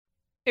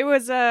It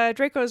was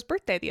Draco's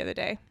birthday the other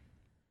day.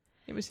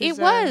 It was his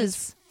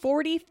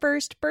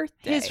 41st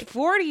birthday. His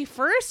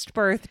 41st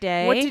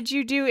birthday. What did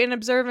you do in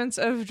observance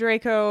of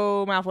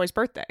Draco Malfoy's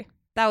birthday?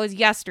 That was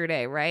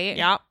yesterday, right?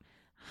 Yeah.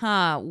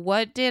 Huh.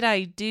 What did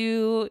I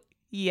do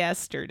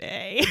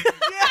yesterday?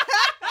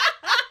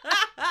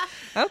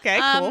 Okay,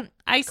 cool.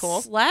 I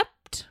Cool.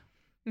 slept,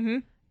 Mm-hmm.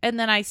 and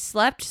then I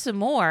slept some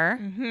more,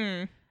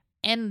 Mm-hmm.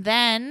 and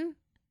then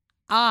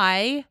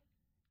I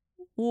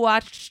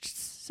watched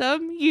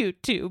some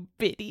YouTube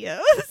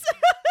videos.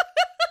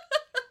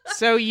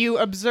 So you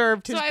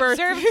observed his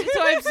birthday.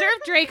 I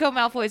observed Draco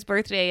Malfoy's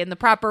birthday in the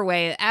proper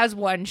way, as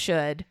one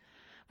should,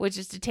 which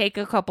is to take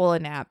a couple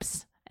of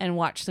naps and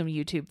watch some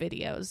YouTube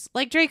videos,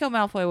 like Draco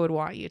Malfoy would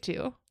want you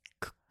to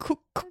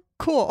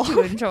Cool.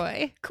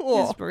 enjoy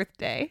Cool. his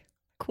birthday.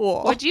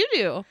 Cool. What'd you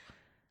do?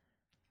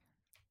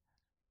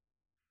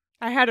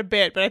 I had a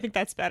bit, but I think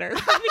that's better. I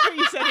think what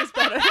you said is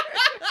better.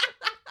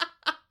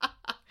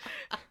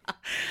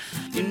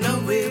 You know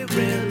we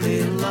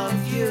really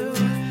love you.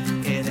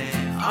 It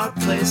ain't our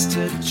place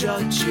to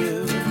judge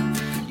you.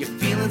 You're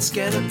feeling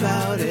scared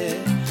about it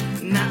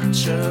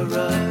naturally.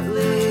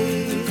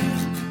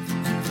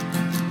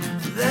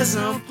 There's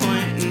no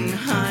point in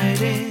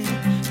hiding,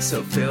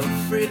 so feel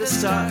free to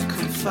start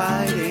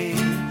confiding.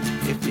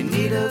 If you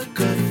need a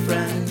good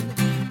friend,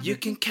 you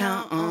can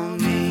count on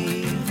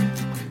me.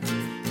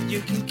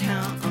 You can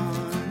count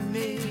on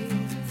me.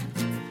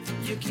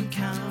 You can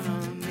count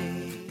on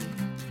me.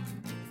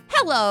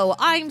 Hello,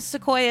 I'm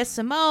Sequoia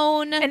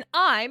Simone. And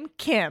I'm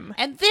Kim.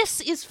 And this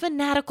is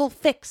Fanatical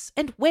Fix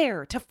and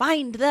Where to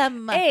Find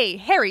Them. A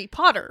Harry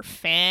Potter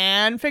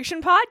fan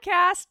fiction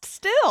podcast.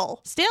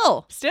 Still.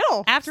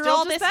 After Still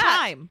all just this that.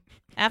 time.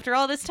 After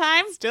all this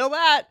time? Still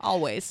that.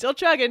 Always. Still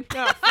chugging.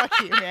 Oh, fuck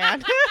you,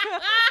 man.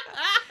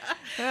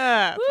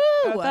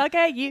 Woo. Look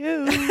at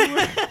you.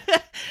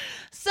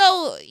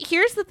 So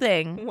here's the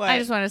thing. What? I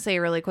just want to say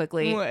really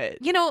quickly.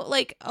 What? You know,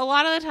 like a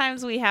lot of the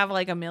times we have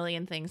like a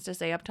million things to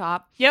say up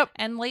top. Yep.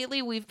 And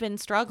lately we've been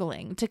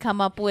struggling to come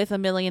up with a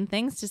million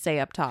things to say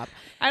up top.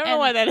 I don't know And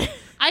why that is.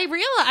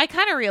 I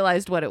kind of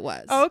realized what it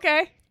was. Oh,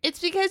 okay. It's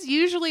because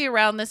usually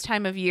around this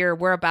time of year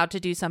we're about to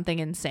do something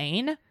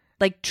insane.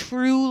 Like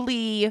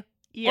truly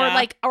Yeah. or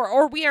like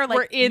or we are like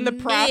we're in the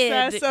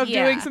process of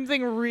doing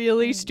something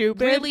really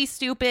stupid. Really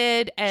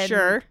stupid and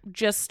Sure.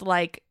 just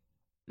like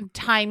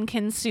time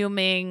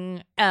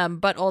consuming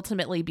but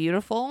ultimately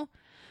beautiful.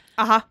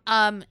 Uh-huh.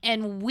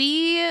 And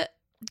we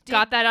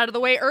Got that out of the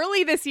way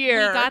early this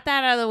year. We got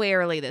that out of the way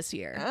early this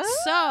year.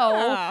 So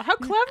how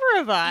clever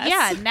of us.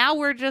 yeah, now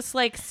we're just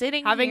like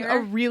sitting Having here.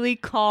 a really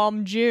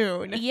calm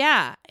June.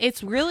 Yeah,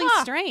 it's really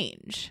Huh.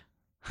 strange.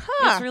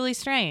 Huh. It's really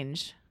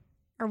strange.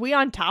 Are we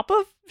on top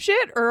of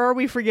shit or are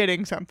we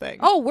forgetting something?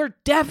 Oh, we're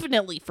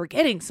definitely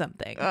forgetting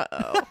something.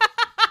 Uh-oh.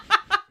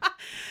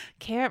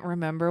 Can't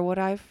remember what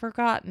I've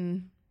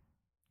forgotten.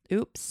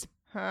 Oops.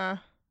 Huh.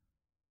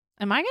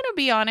 Am I going to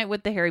be on it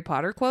with the Harry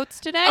Potter quotes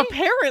today?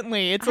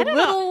 Apparently, it's I a don't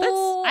know.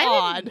 little That's- I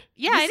odd. didn't-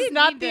 yeah, I This is didn't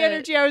not need the to-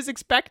 energy I was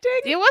expecting.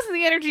 It wasn't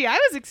the energy I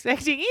was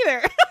expecting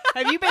either.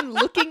 Have you been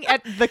looking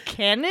at the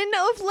canon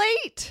of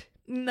late?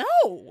 No.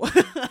 When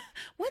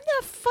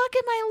the fuck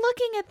am I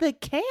looking at the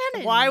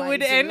canon? Why my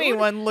would dude?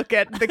 anyone look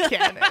at the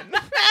canon?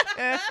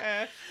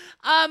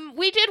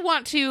 We did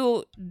want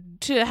to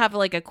have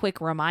like a quick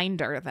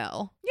reminder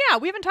though. Yeah,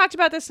 we haven't talked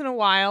about this in a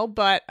while,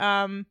 but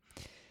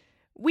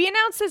we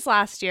announced this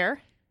last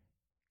year.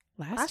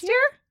 Last year?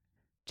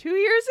 2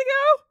 years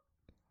ago?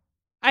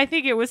 I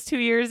think it was 2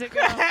 years ago.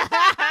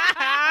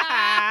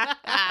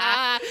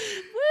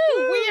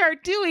 Woo, we are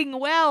doing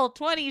well.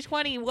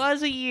 2020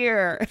 was a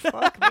year.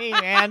 Fuck me,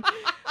 man.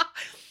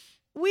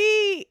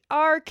 We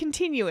are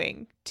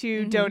continuing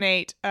to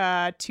donate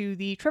to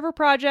the Trevor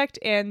Project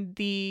and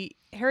the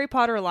Harry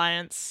Potter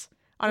Alliance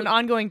on an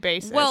ongoing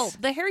basis. Well,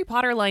 the Harry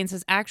Potter Alliance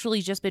has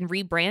actually just been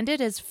rebranded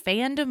as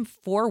Fandom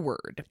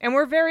Forward. and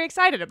we're very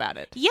excited about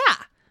it.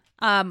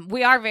 Yeah.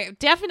 We are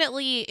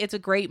definitely, it's a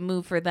great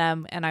move for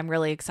them, and I'm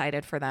really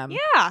excited for them.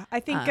 Yeah, I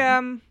think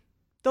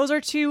those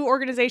are two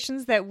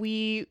organizations that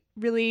we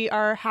really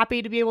are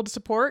happy to be able to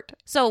support.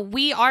 So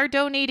we are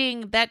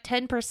donating, that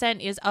 10%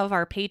 is of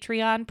our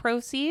Patreon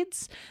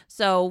proceeds.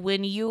 So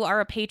when you are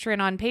a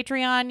patron on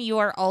Patreon, you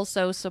are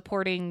also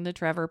supporting the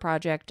Trevor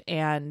Project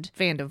and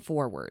Fandom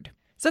Forward.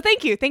 So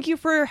thank you. Thank you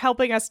for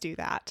helping us do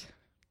that.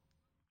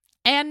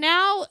 And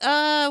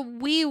now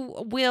we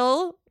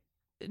will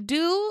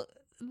do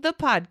the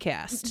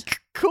podcast.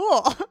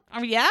 Cool.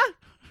 Oh, yeah?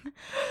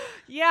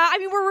 Yeah, I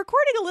mean, we're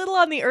recording a little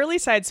on the early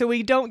side, so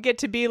we don't get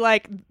to be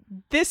like,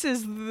 this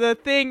is the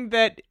thing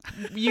that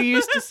you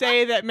used to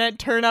say that meant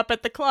turn up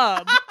at the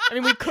club. I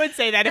mean, we could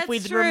say that if we'd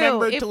That's true.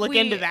 remembered If to look we-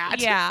 into that.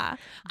 Yeah.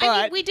 I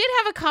But- mean, we did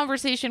have a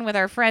conversation with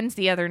our friends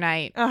the other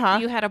night. Uh-huh.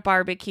 You had a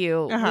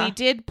barbecue. Uh-huh. We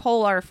did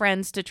poll our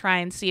friends to try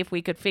and see if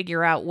we could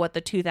figure out what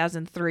the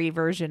 2003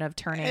 version of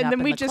Turning Up And then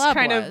in we the just Club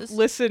kind was. of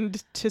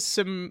listened to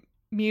some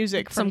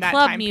music from Some that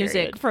club time music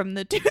period. from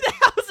the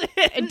 2000s.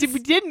 And we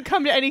didn't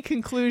come to any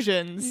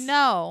conclusions.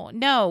 No,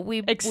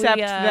 Except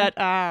we,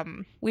 that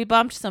we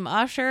bumped some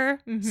Usher,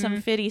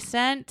 some 50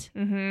 Cent,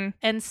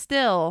 and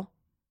still,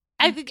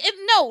 I think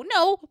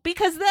no,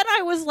 because then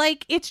I was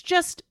like, it's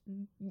just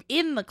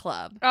in the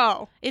club.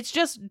 Oh. It's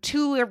just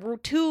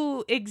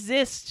to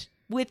exist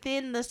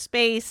within the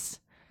space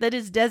that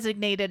is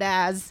designated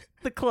as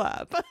the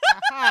club.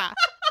 Aha.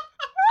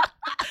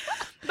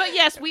 But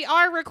yes, we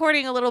are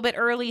recording a little bit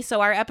early,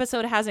 so our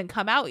episode hasn't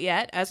come out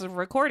yet as of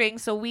recording.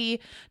 So we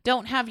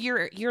don't have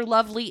your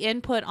lovely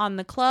input on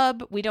the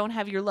club. We don't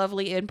have your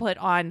lovely input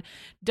on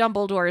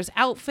Dumbledore's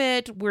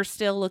outfit. We're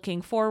still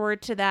looking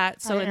forward to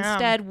that. So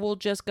instead, we'll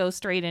just go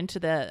straight into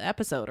the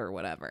episode or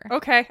whatever.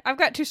 Okay, I've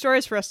got 2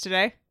 stories for us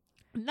today.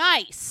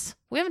 Nice.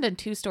 We haven't done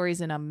 2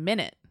 stories in a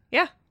minute.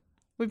 Yeah.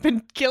 We've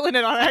been killing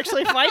it on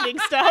actually finding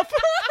stuff.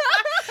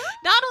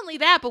 Not only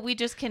that, but we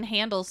just can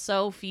handle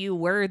so few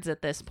words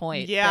at this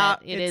point. Yeah,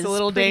 that it it's is a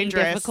little pretty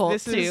dangerous. difficult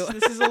This to.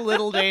 is a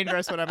little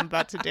dangerous what I'm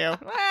about to do.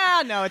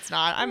 Well, no, it's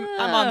not.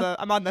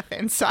 I'm on the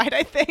thin side,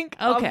 I think.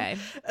 Okay.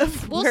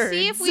 Of We'll words.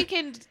 see if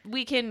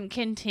we can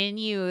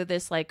continue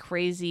this like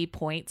crazy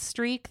point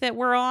streak that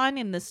we're on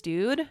in this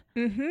dude.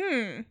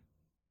 Mm-hmm.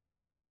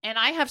 And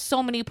I have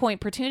so many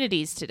point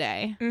opportunities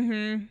today.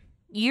 Mm-hmm.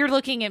 You're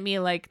looking at me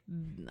like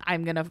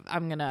I'm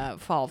gonna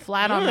fall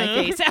flat on my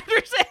face after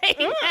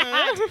saying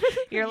that.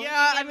 You're looking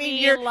at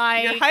me you're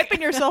like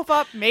hyping yourself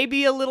up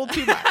maybe a little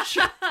too much.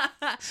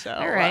 So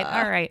all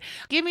right.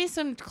 Give me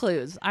some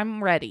clues.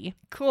 I'm ready.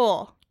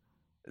 Cool.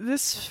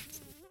 This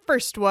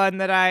first one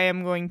that I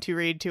am going to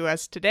read to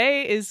us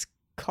today is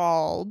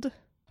called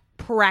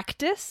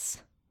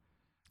Practice.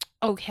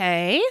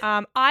 Okay.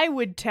 I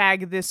would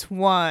tag this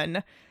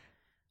one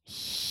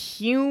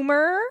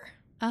humor.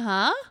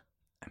 Uh-huh.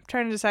 I'm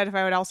trying to decide if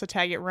I would also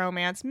tag it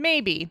romance.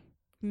 Maybe.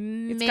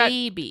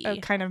 Maybe.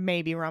 A kind of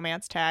maybe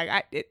romance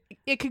tag.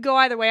 It could go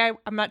either way.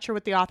 I'm not sure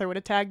what the author would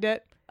have tagged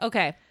it.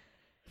 Okay.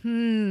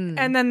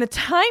 And then the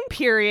time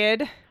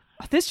period.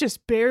 This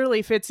just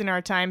barely fits in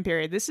our time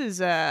period. This is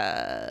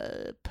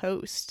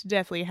post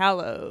Deathly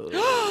Hallows.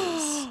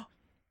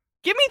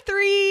 Give me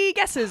 3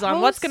 guesses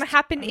on what's going to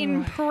happen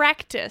in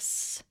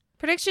practice.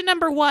 Prediction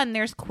number 1,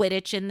 there's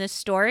Quidditch in this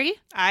story.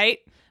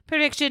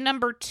 Prediction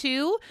number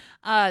 2,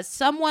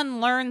 someone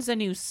learns a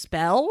new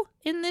spell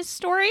in this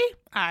story.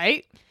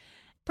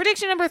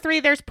 Prediction number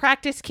 3, there's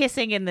practice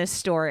kissing in this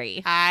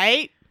story.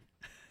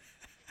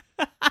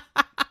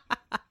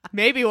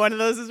 Maybe one of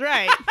those is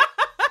right.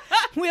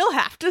 We'll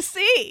have to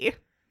see.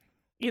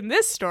 In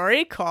this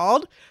story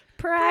called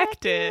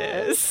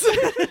Practice.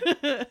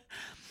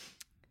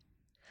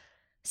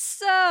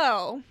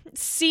 So,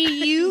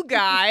 see you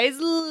guys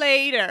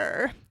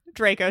later,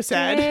 Draco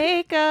said.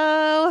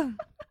 Draco.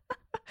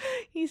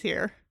 He's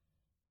here.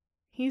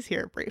 He's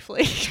here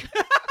briefly.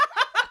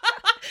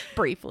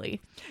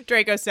 Briefly.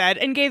 Draco said,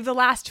 and gave the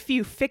last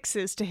few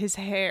fixes to his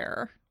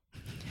hair.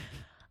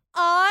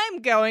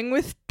 I'm going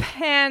with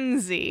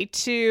Pansy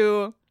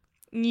to,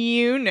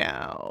 you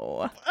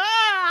know.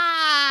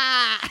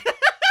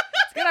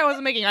 It's good I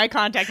wasn't making eye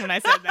contact when I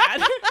said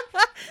that.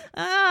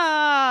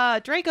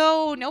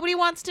 Draco, nobody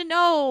wants to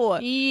know.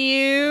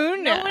 You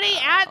know. Nobody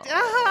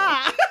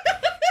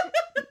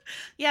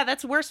Yeah,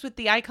 that's worse with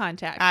the eye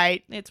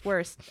contact. It's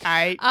worse.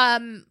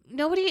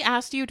 Nobody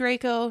asked you,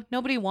 Draco.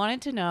 Nobody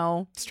wanted to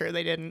know. It's true,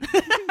 they didn't.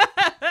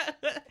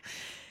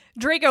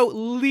 Draco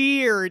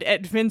leered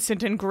at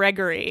Vincent and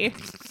Gregory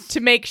to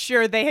make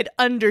sure they had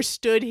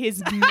understood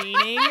his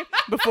meaning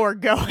before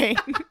going.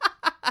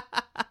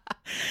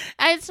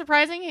 It's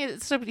surprising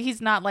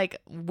he's not like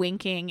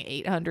winking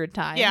 800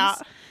 times. Yeah.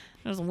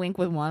 Just wink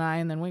with one eye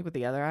and then wink with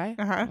the other eye.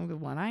 Wink with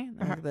one eye,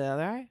 then wink with the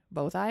other eye.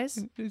 Both eyes.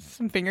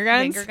 Some finger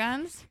guns. Finger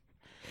guns.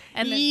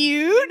 And then,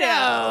 you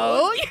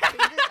know.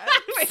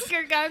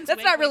 Finger guns.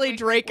 That's not really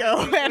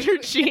Draco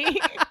energy.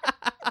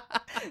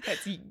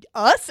 That's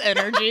us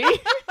energy.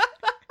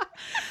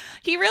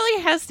 He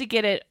really has to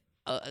get it.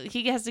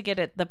 He has to get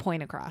it the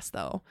point across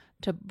though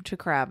to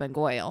Crabbe and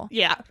Goyle.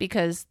 Yeah,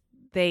 because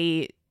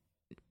he's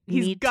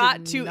need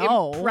got to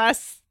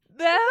impress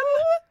them.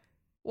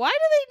 Why do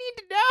they need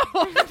to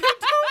know? They don't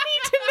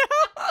need to know.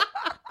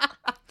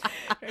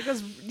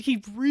 Because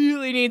he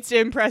really needs to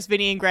impress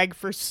Vinny and Greg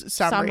for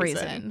some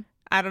reason.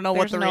 I don't know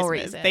what the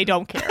reason is. They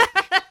don't care.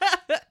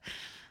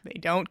 They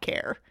don't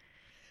care.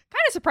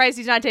 Kind of surprised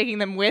he's not taking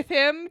them with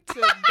him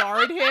to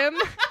guard him.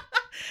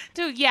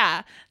 Dude,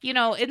 yeah. You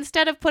know,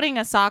 instead of putting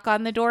a sock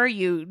on the door,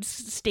 you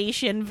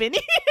station Vinny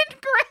and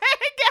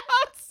Greg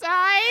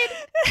outside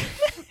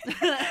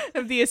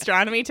of the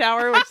astronomy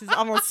tower, which is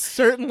almost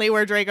certainly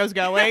where Draco's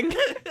going.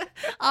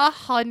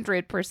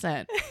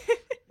 100%.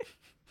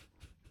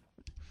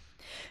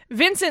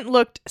 Vincent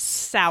looked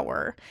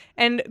sour,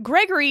 and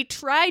Gregory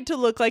tried to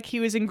look like he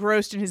was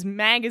engrossed in his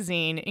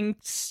magazine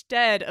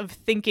instead of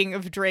thinking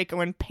of Draco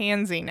and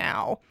Pansy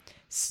now.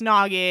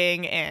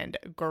 Snogging and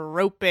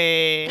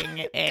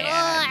groping and...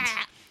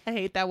 I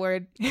hate that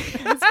word.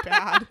 It's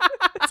bad.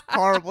 It's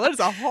horrible. It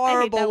is a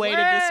horrible way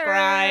to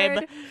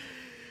describe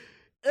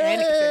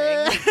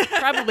anything.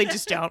 Probably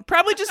just don't.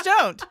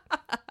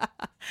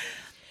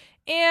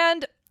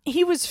 And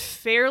he was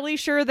fairly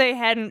sure they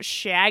hadn't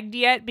shagged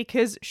yet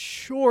because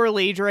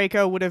surely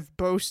Draco would have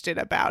boasted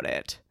about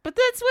it. But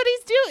that's what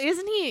he's doing,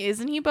 isn't he?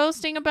 Isn't he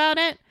boasting about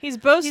it? He's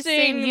boasting, He's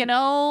saying, you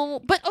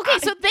know. But okay,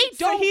 so they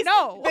don't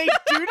know. They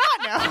do not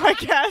know, I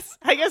guess.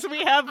 I guess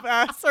we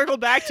have circled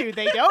back to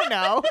they don't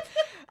know.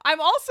 I'm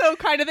also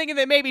kind of thinking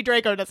that maybe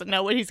Draco doesn't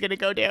know what he's going to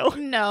go do.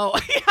 No.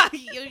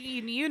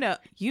 you know.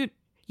 You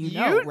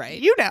know, right?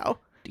 You know.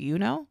 Do you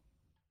know?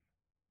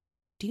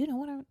 Do you know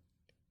what I'm doing?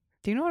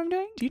 Do you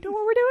know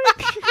what we're doing?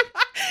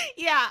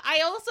 Yeah,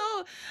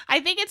 I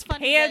think it's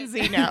funny.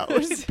 Pansy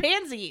knows.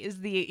 Pansy is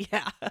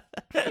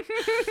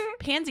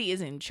Pansy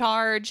is in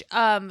charge.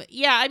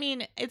 Yeah, I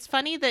mean, it's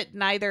funny that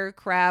neither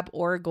Crabbe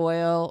or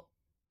Goyle,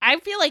 I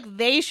feel like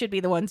they should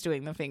be the ones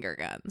doing the finger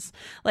guns.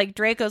 Like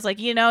Draco's like,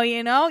 you know,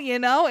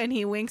 and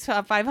he winks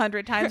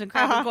 500 times and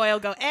Crabbe and Goyle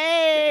go,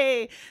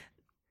 hey.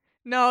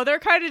 No, they're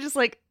kind of just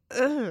like,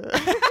 ugh.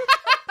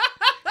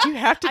 Do you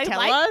have to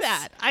tell us?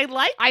 That. I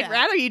like that. I'd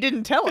rather you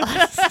didn't tell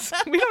us.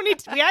 We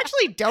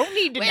actually don't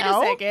need to Wait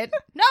know. a second.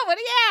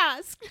 Nobody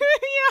asked.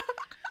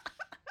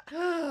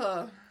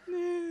 Yeah.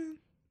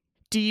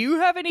 Do you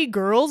have any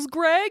girls,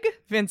 Greg?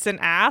 Vincent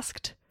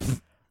asked.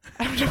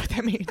 I don't know what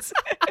that means.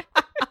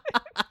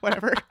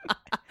 Whatever.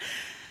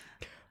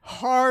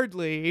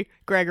 Hardly,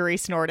 Gregory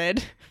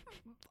snorted.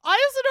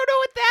 I also don't know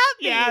what that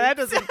means. Yeah, that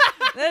doesn't.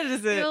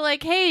 You're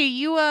like, hey,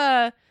 you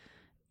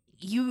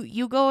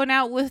going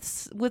out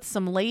with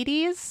some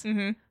ladies?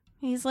 Mm-hmm.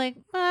 He's like,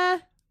 Barely.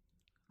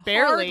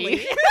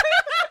 hardly.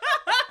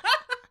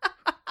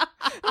 I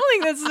don't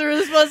think that's the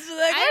response to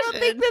that I don't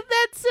think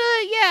that's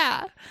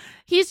yeah.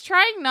 He's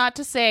trying not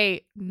to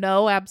say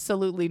no,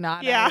 absolutely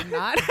not. Yeah. I am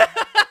not.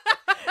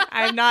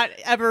 I've not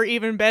ever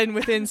even been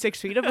within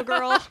 6 feet of a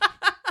girl,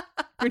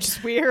 which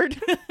is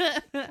weird.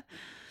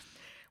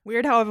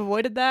 Weird how I've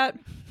avoided that.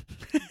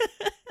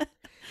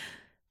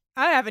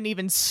 I haven't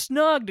even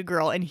snugged a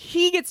girl, and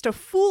he gets to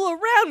fool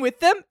around with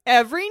them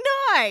every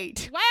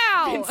night.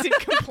 Wow. Vincent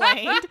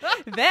complained.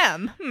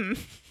 Them.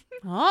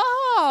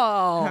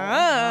 Oh.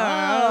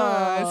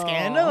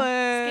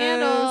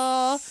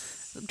 Scandalous.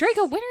 Scandal.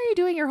 Draco, when are you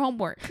doing your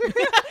homework?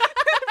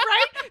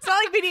 Right? It's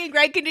not like Vinny and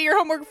Greg can do your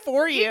homework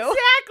for you.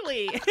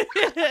 Exactly.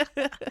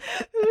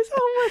 Whose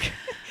homework?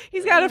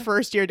 He's got a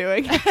first year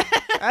doing.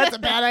 That's a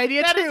bad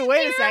idea too.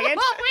 Wait a second.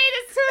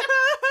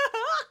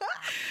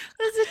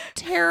 That's a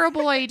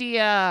terrible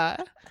idea.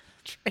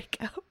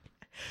 Draco.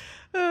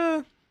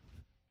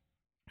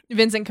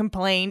 Vincent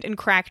complained and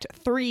cracked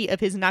 3 of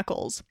his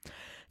knuckles.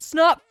 It's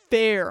not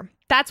fair.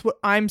 That's what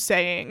I'm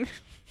saying.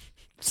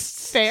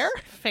 Fair?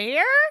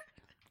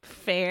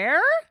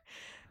 Fair?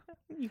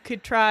 You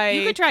could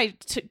try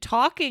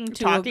talking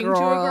to a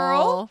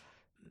girl,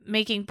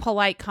 making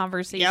polite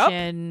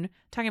conversation,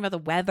 talking about the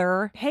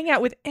weather. Hang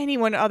out with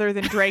anyone other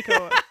than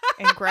Draco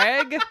and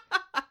Greg.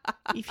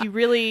 If you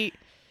really...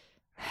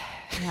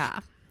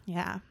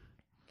 Yeah.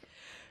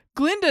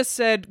 Glinda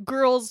said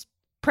girls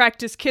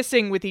practice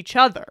kissing with each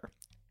other.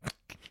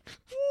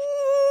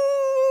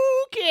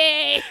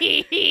 Okay.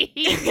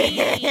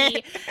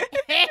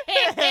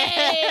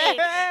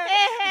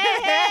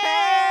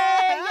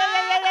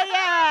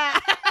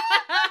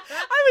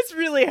 I was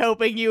really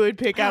hoping you would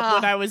pick up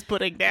what I was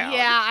putting down.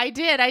 Yeah, I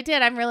did.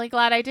 I'm really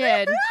glad I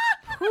did.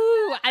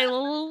 Ooh, I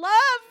love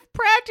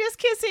practice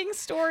kissing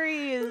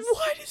stories.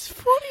 What is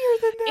funnier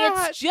than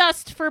that? It's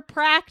just for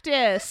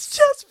practice. It's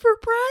just for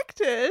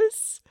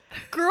practice.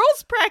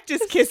 Girls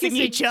practice kissing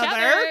each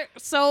other.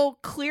 So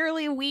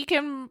clearly we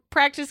can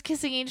practice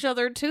kissing each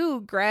other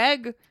too,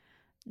 Greg.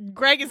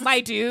 Greg is my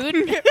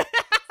dude.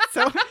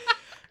 So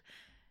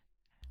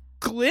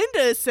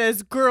Glinda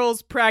says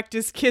girls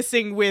practice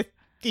kissing with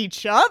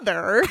each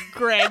other,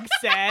 Greg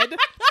said.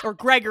 Or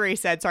Gregory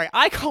said, sorry.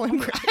 I call him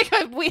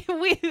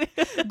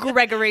Greg.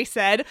 Gregory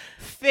said,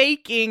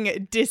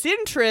 faking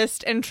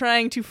disinterest and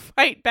trying to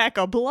fight back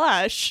a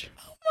blush.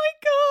 Oh my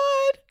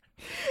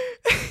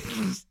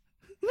God.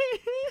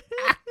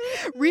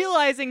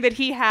 Realizing that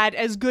he had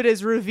as good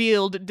as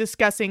revealed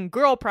discussing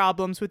girl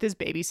problems with his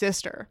baby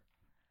sister.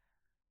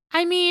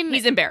 I mean,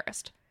 he's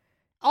embarrassed.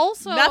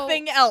 Also,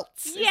 nothing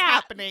else is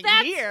happening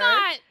here.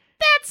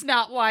 That's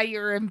not why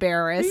you're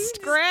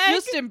embarrassed, Greg.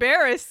 Just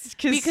embarrassed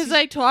because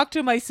I talked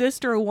to my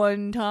sister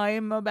one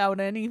time about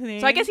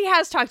anything. So I guess he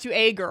has talked to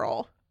a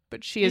girl,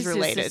 but she is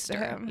related to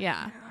him.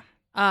 Yeah.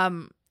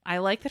 I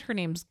like that her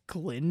name's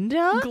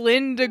Glinda.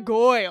 Glinda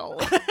Goyle.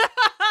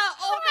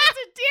 Oh, that's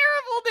a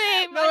terrible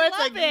name. No,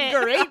 that's a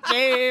great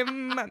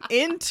name. I'm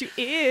into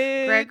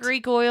it. Gregory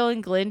Goyle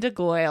and Glinda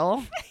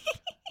Goyle.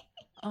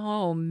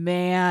 Oh,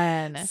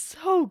 man.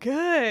 So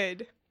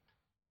good.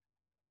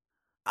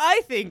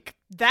 I think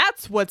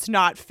that's what's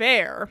not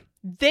fair.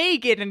 They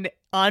get an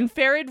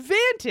unfair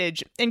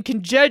advantage and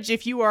can judge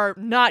if you are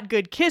not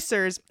good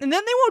kissers, and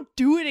then they won't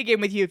do it again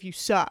with you if you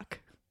suck.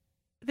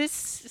 This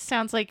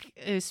sounds like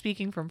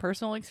speaking from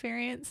personal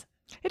experience.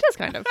 It does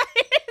kind of.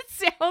 It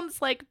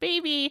sounds like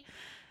maybe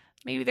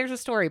there's a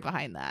story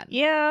behind that.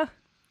 Yeah.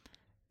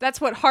 That's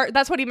what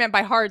he meant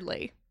by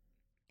hardly.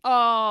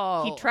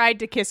 Oh. He tried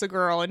to kiss a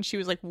girl and she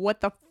was like,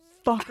 what the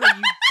fuck are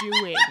you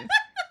doing?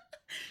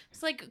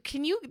 It's like,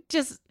 can you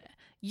just...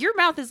 Your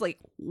mouth is like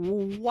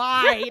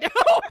wide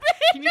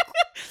open.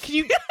 Can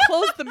you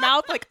close the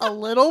mouth like a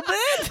little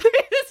bit?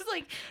 It's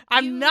like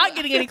I'm not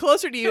getting any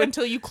closer to you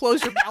until you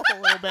close your mouth a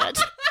little bit.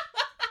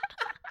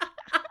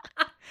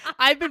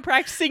 I've been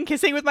practicing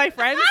kissing with my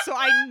friends, so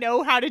I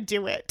know how to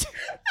do it.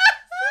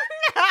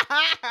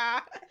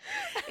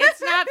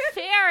 It's not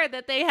fair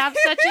that they have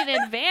such an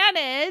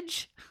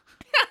advantage.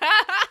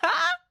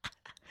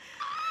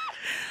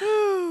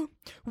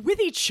 With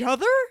each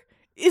other?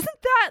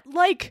 Isn't that,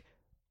 like,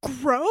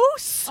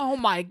 gross? Oh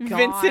my god.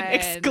 Vincent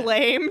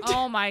exclaimed.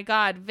 Oh my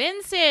god.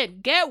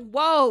 Vincent, get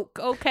woke,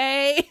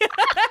 okay?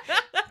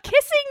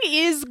 Kissing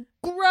is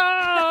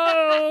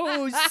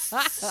gross.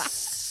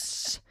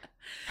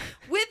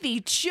 With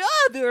each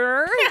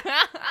other.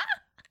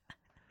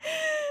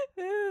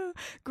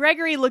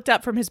 Gregory looked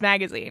up from his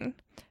magazine.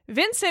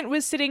 Vincent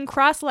was sitting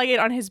cross-legged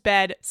on his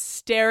bed,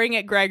 staring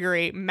at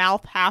Gregory,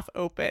 mouth half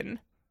open.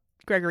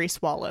 Gregory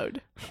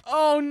swallowed.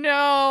 Oh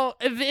no.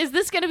 Is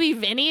this going to be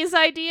Vinny's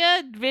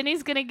idea?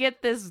 Vinny's going to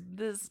get this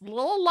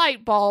little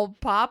light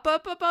bulb pop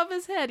up above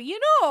his head. You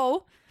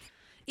know,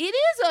 it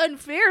is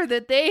unfair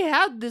that they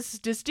have this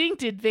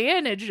distinct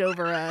advantage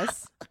over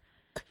us.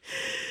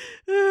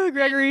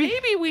 Gregory.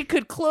 Maybe we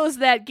could close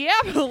that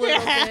gap a little bit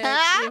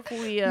if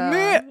we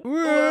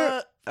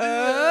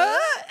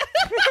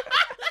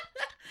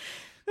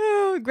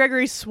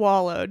Gregory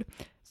swallowed.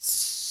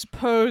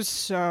 Suppose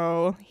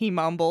so, he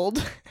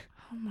mumbled.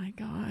 Oh my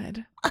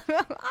god.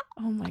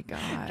 Oh my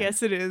god.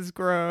 Guess it is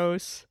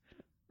gross.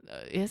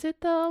 Is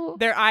it though?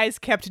 Their eyes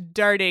kept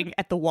darting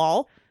at the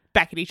wall,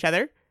 back at each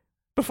other,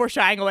 before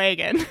shying away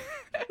again.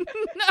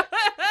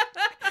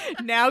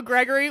 Now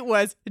Gregory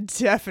was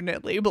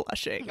definitely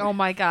blushing. Oh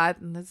my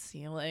god. And the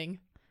ceiling.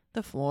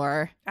 The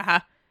floor.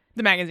 The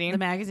magazine. The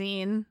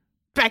magazine.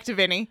 Back to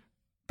Vinny.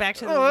 Back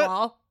to the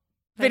wall.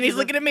 Vinny's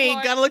looking at me.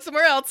 Floor. Gotta look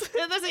somewhere else. To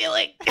the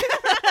ceiling.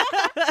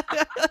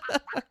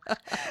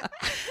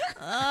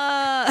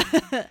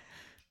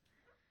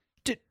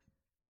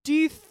 Do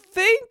you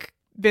think,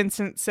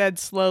 Vincent said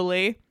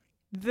slowly,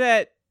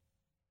 that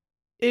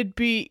it'd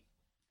be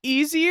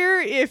easier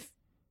if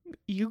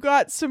you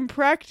got some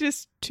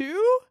practice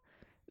too?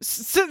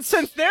 Since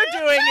they're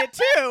doing it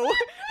too.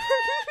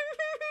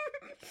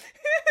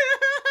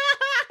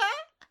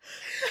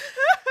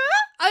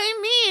 I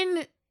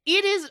mean,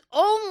 it is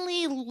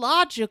only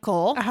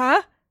logical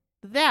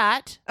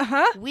that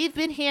we've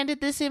been handed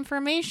this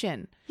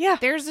information. Yeah.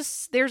 There's a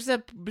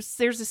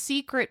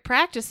secret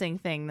practicing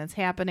thing that's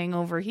happening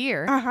over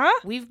here.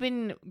 We've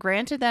been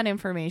granted that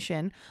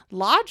information.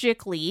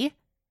 Logically,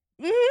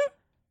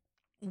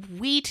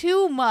 we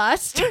too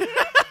must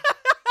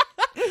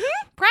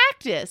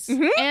practice.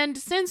 And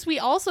since we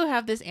also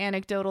have this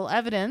anecdotal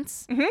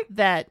evidence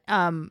that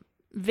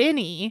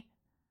Vinny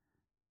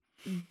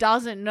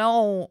doesn't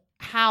know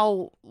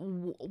how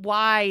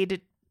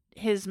wide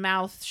his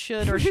mouth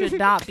should or should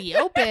not be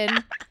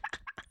open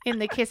in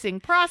the kissing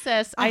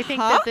process, I think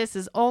that this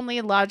is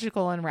only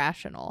logical and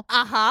rational.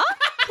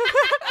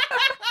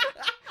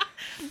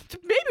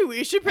 Maybe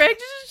we should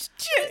practice.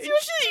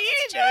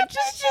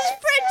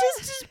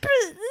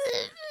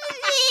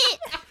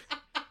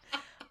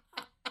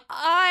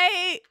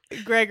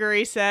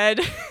 Gregory said.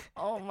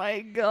 Oh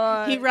my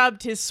god. He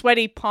rubbed his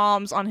sweaty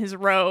palms on his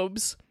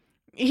robes.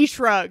 He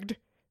shrugged.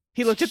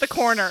 He looked at the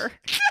corner.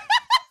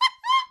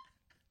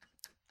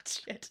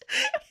 Shit.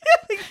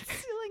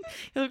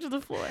 He looked at the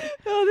floor.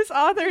 Oh, this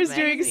author is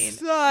doing Magazine.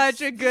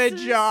 such a good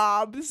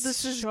job. This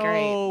is so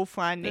great.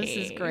 funny. This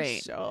is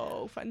great.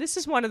 So fun. This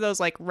is one of those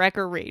like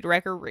wrecker read.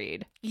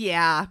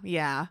 Yeah.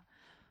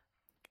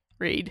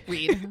 Read.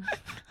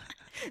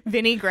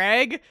 Vinny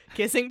Greg,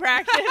 kissing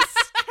practice.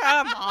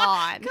 Come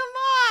on.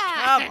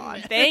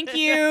 Thank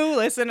you,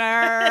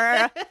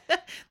 listener.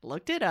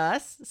 Looked at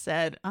us,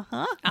 said,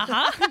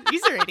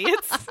 These are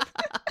idiots.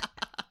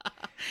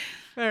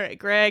 All right,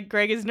 Greg.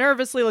 Greg is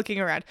nervously looking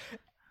around.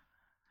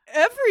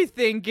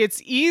 Everything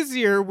gets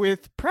easier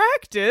with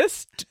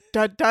practice,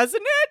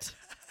 doesn't it?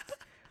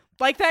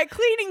 Like that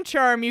cleaning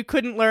charm you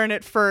couldn't learn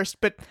at first,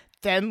 but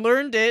then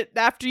learned it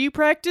after you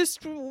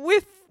practiced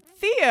with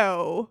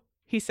Theo,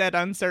 he said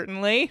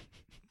uncertainly.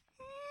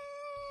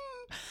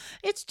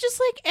 It's just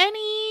like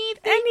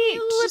anything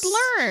you would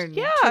learn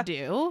to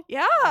do.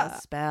 Yeah. A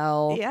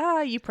spell.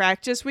 Yeah, you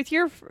practice with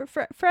your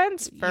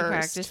friends first. You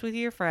practice with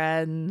your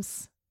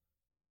friends.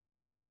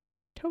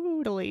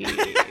 Totally.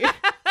 You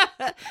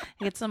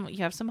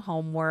have some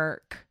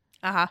homework.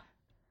 That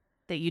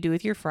you do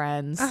with your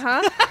friends.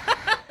 Oh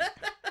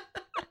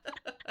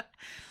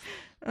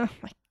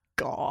my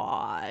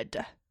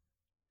god.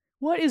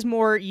 What is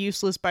more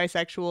useless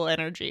bisexual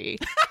energy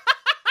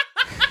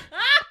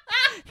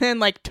than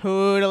like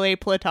totally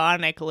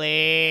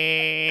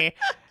platonically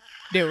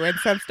doing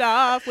some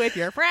stuff with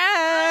your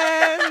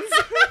friends?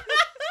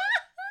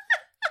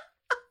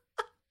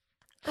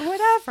 Or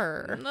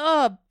whatever.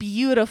 Oh,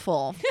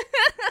 beautiful.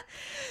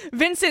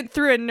 Vincent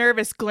threw a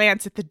nervous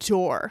glance at the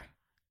door.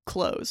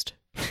 Closed.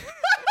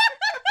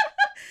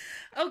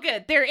 Oh,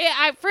 good.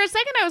 For a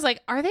second, I was like,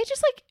 are they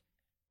just like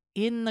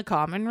in the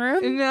common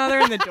room? No,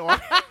 they're in the dorm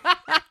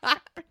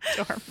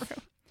room.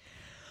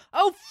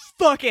 Oh,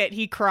 fuck it,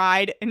 he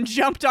cried and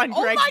jumped on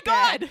Greg's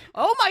bed.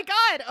 Oh my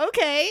God.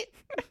 Okay.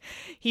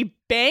 He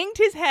banged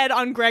his head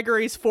on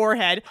Gregory's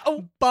forehead,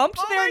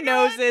 bumped their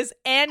noses,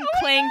 and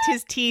clanged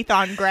his teeth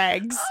on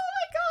Greg's. Oh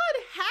my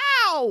God.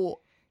 How?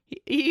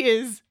 He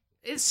is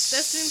That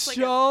seems like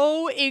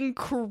so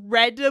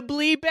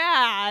incredibly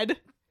bad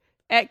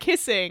at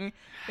kissing.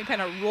 They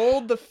kind of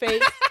rolled the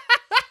face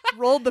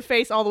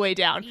all the way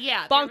down.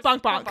 Yeah. Bonk,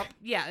 bonk, bonk.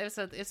 Yeah, it's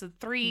a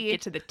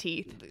Get to the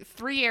teeth.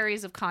 3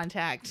 areas of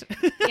contact.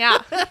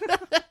 Yeah.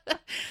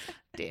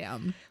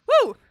 Damn.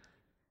 Woo!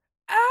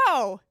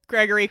 Ow!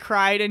 Gregory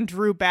cried and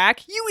drew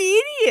back.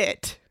 You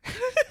idiot!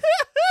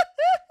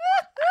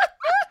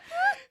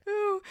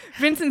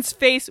 Vincent's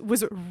face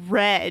was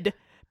red,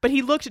 but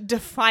he looked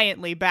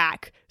defiantly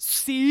back.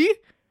 See?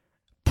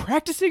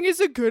 Practicing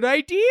is a good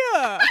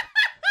idea.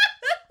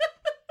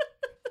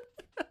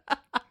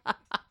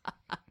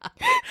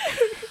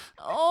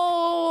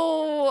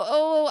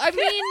 I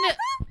mean,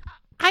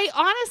 I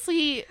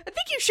honestly... I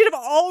think you should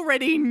have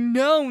already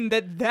known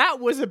that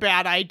was a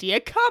bad idea.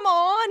 Come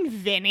on,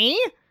 Vinny.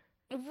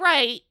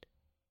 Right.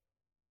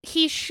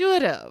 He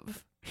should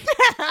have.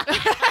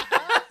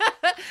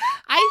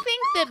 I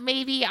think that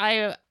maybe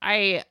I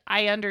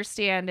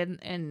understand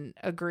and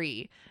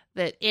agree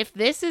that if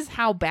this is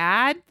how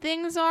bad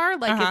things are,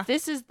 like if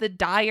this is the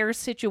dire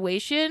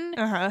situation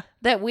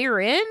that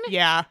we're in,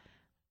 Yeah.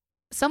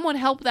 someone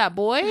help that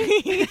boy.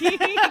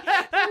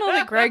 I don't know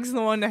that Greg's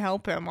the one to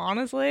help him,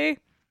 honestly.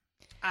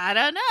 I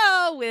don't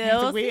know.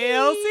 We'll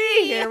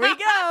see. Here we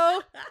go.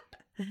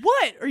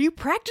 What? Are you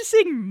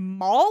practicing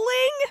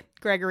mauling?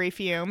 Gregory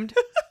fumed.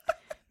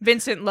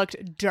 Vincent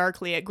looked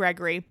darkly at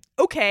Gregory.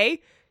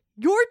 Okay,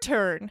 your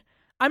turn.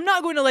 I'm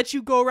not going to let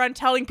you go around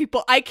telling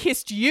people I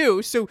kissed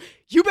you, so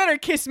you better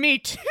kiss me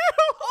too.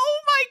 Oh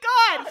my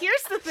God.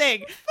 Here's the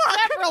thing.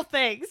 Several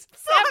things.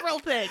 Several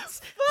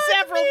things.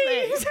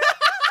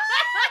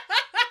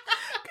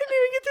 Couldn't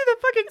even get through the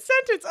fucking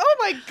sentence. Oh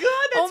my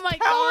God, that's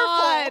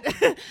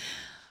powerful. God.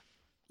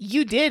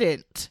 You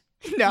didn't.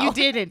 No. You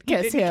didn't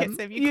kiss him.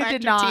 You clacked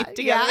did your not. teeth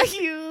together.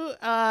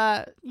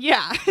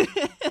 Yeah.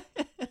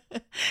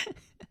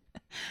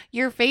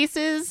 Your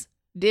faces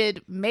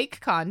did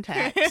make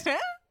contact.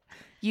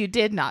 You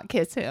did not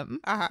kiss him.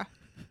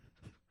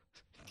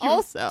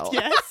 Also.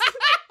 Yes.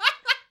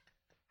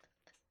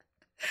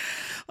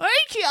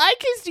 I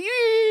kissed you.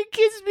 You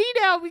kiss me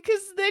now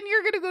because then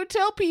you're going to go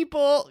tell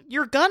people.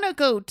 You're going to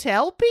go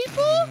tell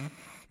people?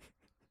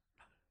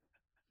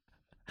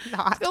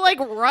 Not. They're like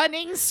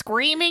running,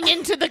 screaming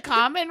into the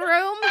common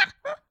room.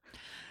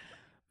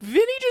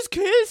 Vinny just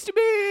kissed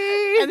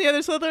me. And the other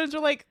Slytherins are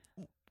like,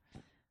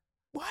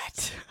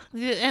 what?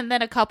 And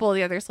then a couple of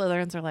the other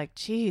Slytherins are like,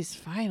 geez,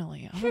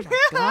 finally. Oh my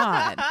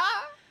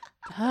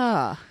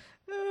God.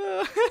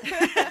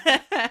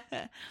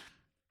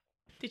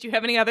 Did you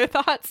have any other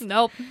thoughts?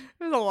 Nope.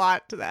 There's a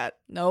lot to that.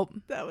 Nope.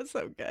 That was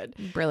so good.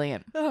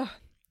 Brilliant.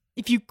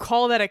 If you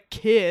call that a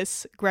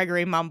kiss,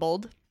 Gregory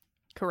mumbled.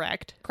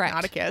 Correct.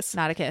 Not a kiss.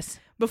 Not a kiss.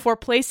 Before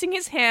placing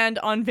his hand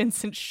on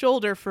Vincent's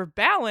shoulder for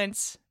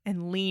balance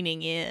and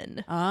leaning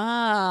in.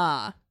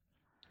 Ah.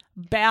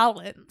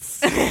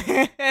 Balance.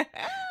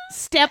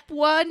 Step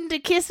 1 to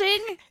kissing.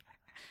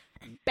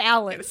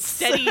 Balance.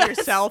 Steady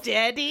yourself.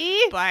 Steady.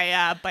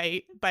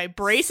 By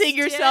bracing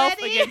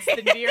yourself against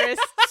the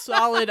nearest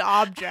solid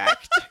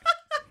object.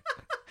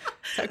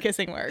 That's how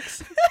kissing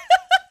works.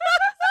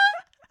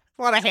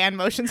 A lot of hand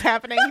motions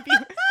happening if you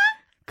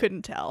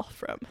couldn't tell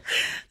from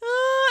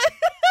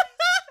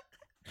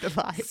the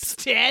vibe.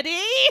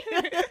 Steady.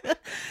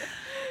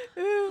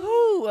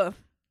 Ooh.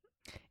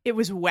 It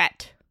was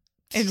wet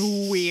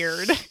and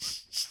weird.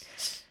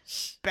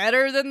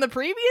 Better than the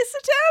previous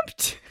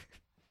attempt?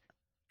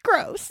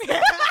 Gross.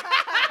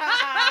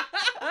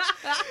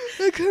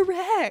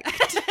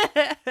 Correct.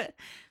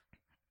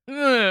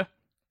 Ugh,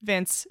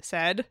 Vince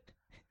said.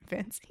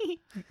 Vince. I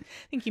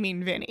think you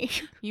mean Vinny.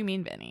 You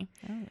mean Vinny.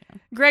 Oh, yeah.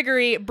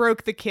 Gregory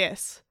broke the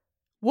kiss.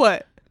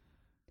 What?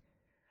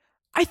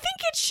 I think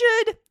it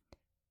should.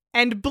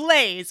 And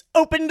Blaze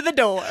opened the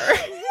door.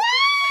 What?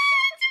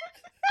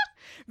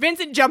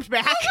 Vincent jumped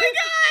back. Oh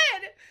my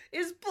God!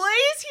 Is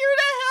Blaze here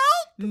to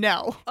help?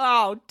 No.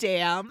 Oh,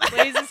 damn.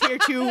 Blaze is here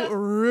to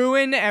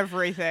ruin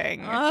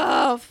everything.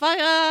 Oh,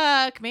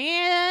 fuck,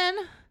 man.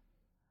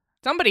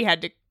 Somebody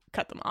had to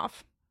cut them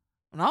off.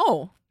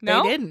 No?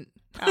 No? They didn't.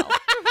 Oh.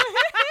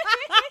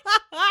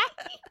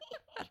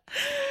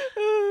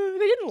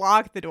 They didn't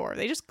lock the door.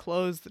 They just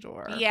closed the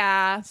door.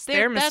 Yeah. It's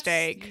their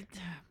mistake.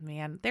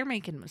 Man, they're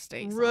making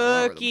mistakes. all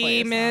over the Rookie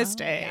place,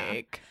 mistake. Huh?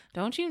 Yeah.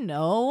 Don't you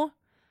know?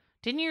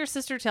 Didn't your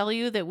sister tell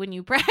you that when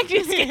you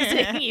practice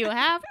kissing, you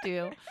have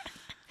to?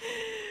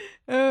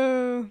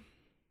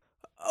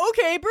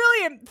 Okay,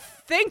 brilliant.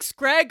 Thanks,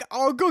 Greg.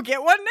 I'll go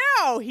get one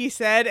now, he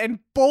said, and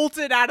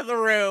bolted out of the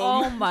room.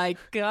 Oh, my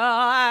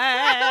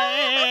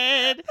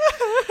God.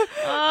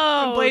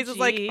 And Blaze was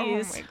like, oh,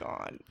 jeez. my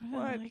God.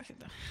 What?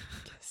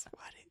 Guess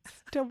what?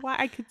 why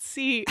I could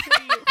see.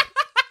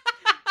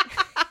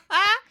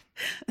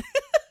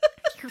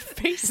 Your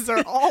faces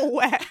are all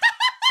wet.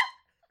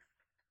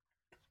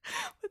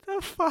 What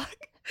the fuck?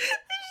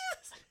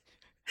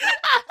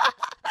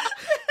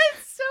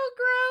 It's so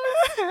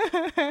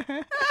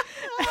gross.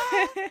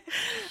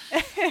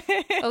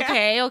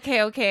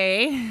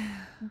 Okay.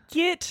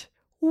 Get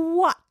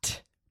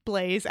what?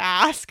 Blaze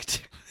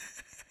asked.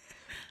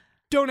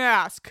 Don't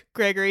ask,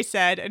 Gregory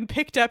said, and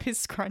picked up his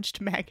scrunched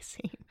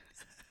magazine.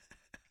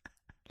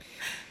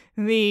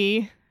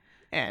 The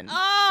end.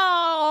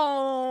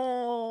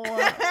 Oh.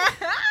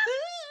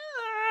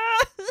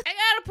 I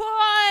got a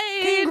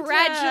point.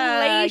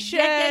 Congratulations.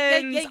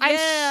 Yeah. I'm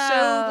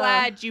so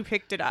glad you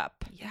picked it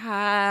up.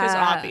 Yeah. Because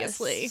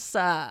obviously.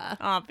 Uh,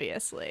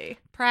 Obviously.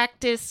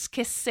 practice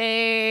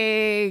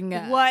kissing.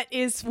 What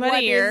is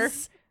funnier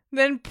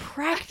than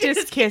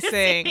practice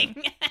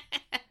kissing?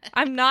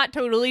 I'm not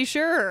totally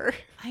sure.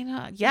 I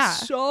know. Yeah.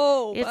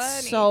 So It's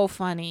funny. so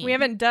funny. We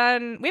haven't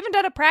done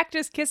a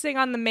practice kissing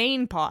on the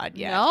main pod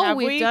yet. No, have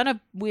we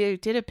we?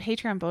 did a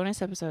Patreon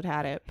bonus episode,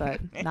 had it, but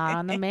not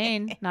on the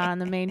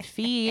main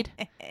feed.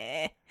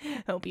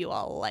 Hope you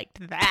all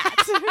liked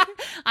that.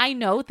 I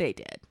know they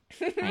did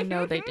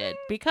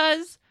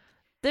because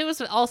it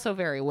was also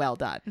very well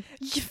done.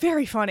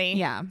 Very funny.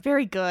 Yeah.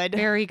 Very good.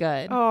 Very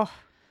good. Oh,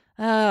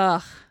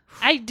 Ugh.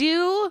 I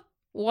do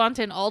want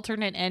an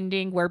alternate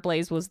ending where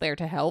Blaze was there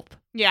to help.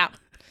 yeah.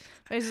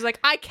 This is like,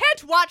 I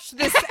can't watch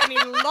this any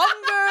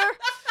longer.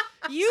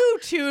 You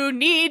two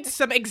need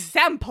some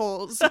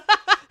examples.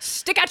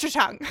 Stick out your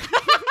tongue.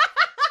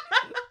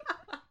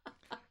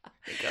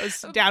 It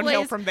goes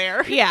downhill Blaze- from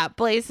there. Yeah,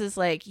 Blaze is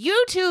like,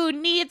 you two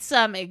need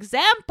some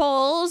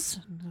examples.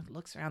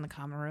 Looks around the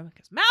common room and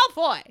goes,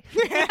 Malfoy.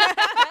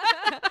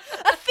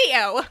 A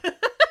Theo.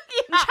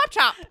 Chop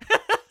chop.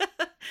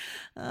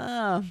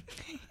 Oh.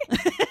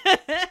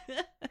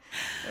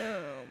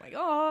 Oh my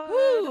god.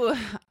 Woo.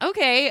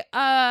 Okay,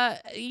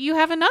 you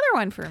have another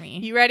one for me.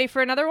 You ready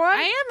for another one?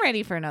 I am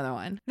ready for another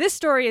one. This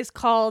story is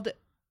called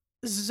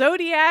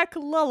Zodiac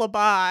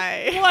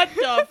Lullaby. What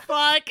the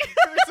fuck?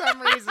 For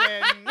some reason.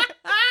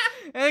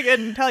 I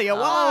couldn't tell you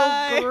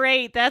why. Oh,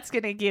 great. That's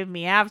going to give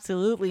me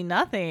absolutely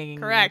nothing.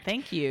 Correct.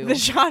 Thank you. The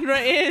genre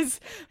is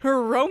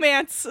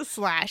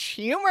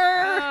romance/humor.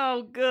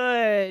 Oh,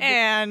 good.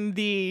 And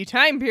the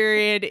time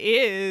period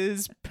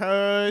is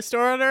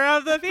post-Order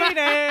of the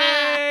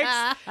Phoenix.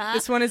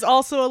 This one is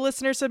also a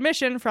listener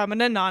submission from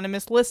an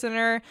anonymous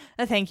listener.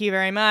 Thank you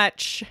very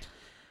much.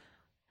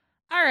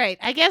 All right.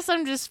 I guess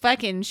I'm just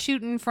fucking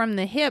shooting from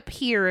the hip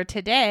here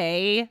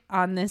today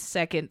on this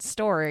second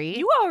story.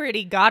 You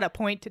already got a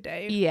point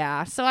today.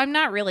 Yeah, so I'm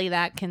not really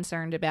that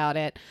concerned about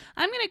it.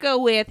 I'm going to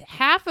go with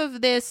half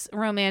of this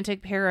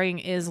romantic pairing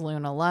is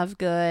Luna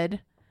Lovegood.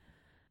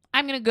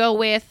 I'm going to go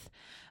with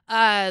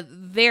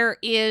there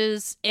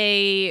is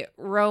a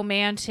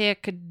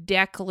romantic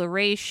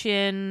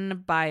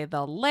declaration by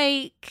the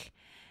lake.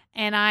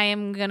 And I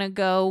am going to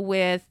go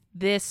with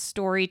this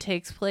story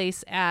takes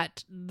place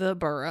at the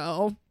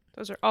Burrow.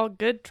 Those are all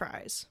good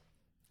tries.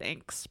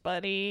 Thanks,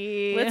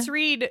 buddy. Let's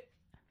read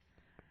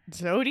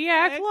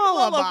Zodiac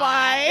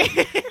Lullaby.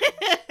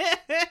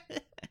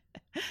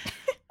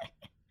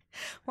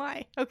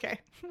 Why? Okay.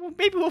 Well,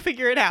 maybe we'll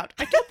figure it out.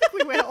 I don't think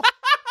we will.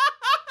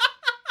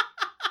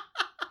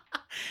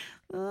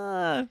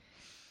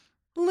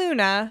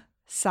 Luna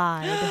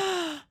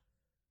sighed.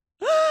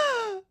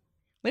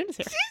 Luna's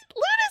here.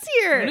 Luna's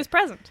here. Luna's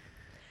present.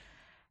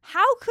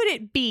 How could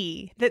it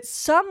be that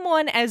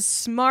someone as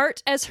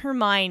smart as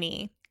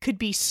Hermione could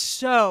be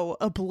so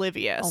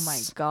oblivious? Oh my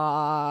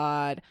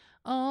god.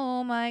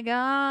 Oh my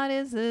god,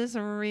 is this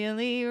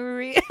really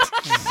real?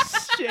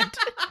 Shit.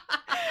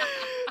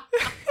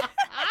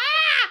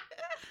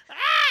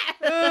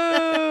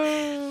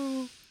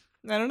 Oh,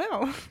 I don't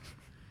know.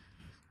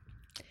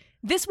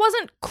 This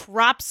wasn't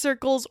crop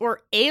circles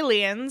or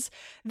aliens.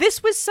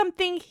 This was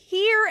something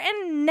here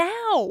and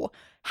now.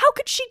 How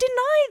could she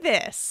deny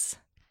this?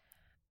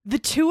 The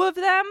two of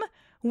them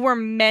were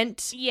meant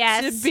to be.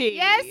 Yes, they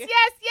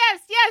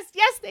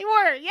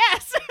were.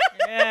 Yes.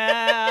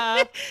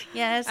 Yeah.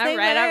 Yes, All they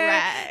right, were. all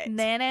right.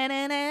 Na, na,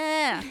 na,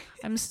 na.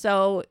 I'm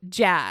so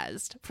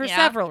jazzed for Yeah.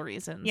 several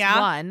reasons. Yeah.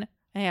 One,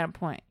 I had a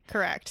point.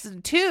 Correct.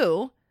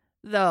 Two,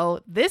 though,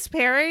 this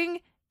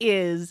pairing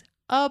is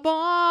a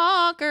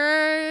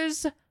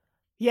bonkers.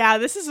 Yeah,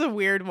 this is a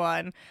weird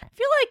one. I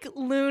feel like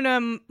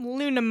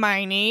Luna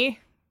Miney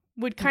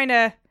would kind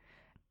of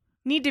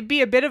need to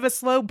be a bit of a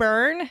slow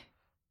burn.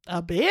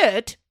 A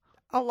bit.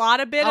 A lot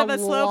of bit of a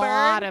slow burn. A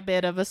lot of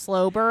bit of a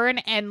slow burn.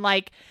 And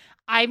like,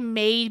 I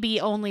maybe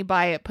only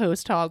buy it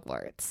post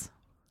Hogwarts.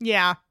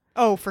 Yeah.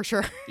 Oh, for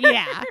sure.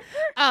 Yeah.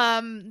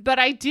 But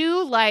I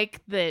do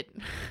like that.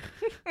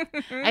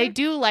 I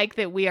do like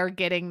that we are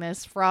getting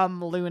this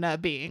from Luna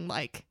being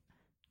like,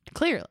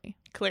 clearly.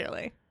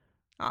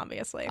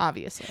 Obviously.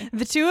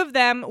 The two of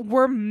them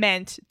were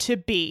meant to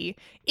be.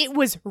 It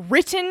was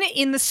written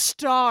in the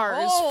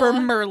stars for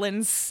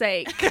Merlin's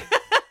sake.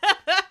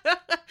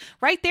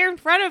 Right there in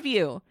front of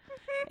you.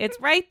 It's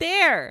right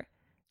there.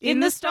 in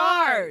the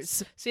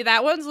stars. See,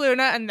 that one's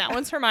Luna and that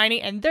one's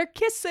Hermione, and they're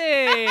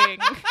kissing.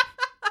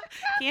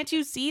 Can't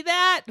you see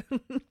that?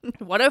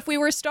 What if we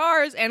were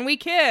stars and we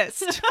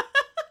kissed?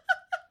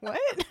 What?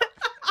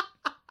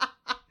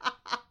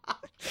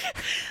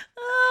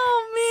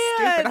 Oh,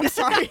 man. Stupid, I'm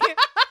sorry.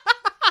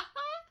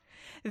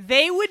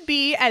 They would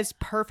be as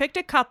perfect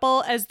a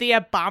couple as the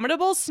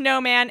Abominable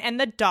Snowman and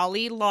the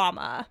Dalai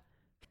Lama.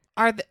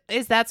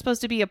 Is that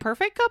supposed to be a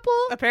perfect couple?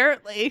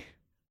 Apparently.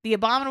 The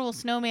Abominable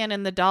Snowman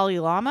and the Dalai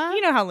Lama?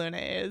 You know how Luna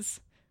is.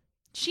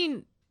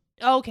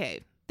 Okay.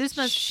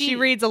 She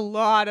reads a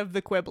lot of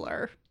the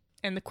Quibbler.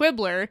 And the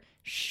Quibbler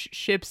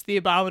ships the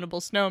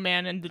Abominable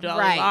Snowman and the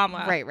Dalai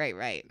Lama.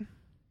 Right.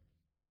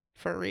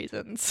 For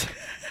reasons.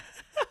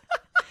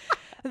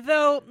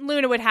 Though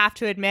Luna would have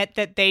to admit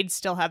that they'd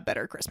still have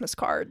better Christmas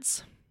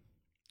cards.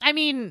 I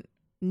mean,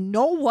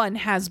 no one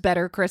has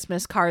better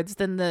Christmas cards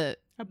than the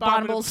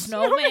Abominable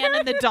Snowman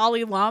and the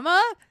Dalai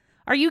Lama.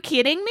 Are you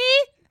kidding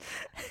me?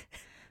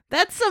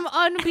 That's some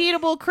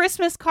unbeatable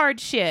Christmas card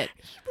shit.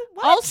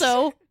 What?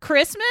 Also,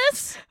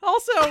 Christmas?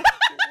 Also,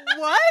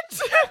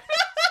 what?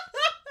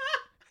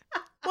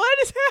 What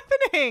is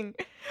happening?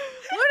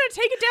 Luna,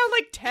 take it down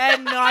like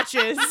 10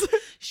 notches.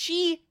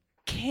 She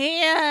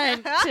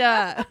can't.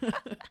 I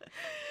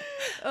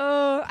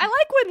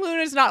like when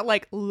Luna's not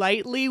like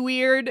lightly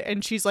weird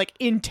and she's like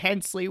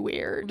intensely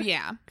weird.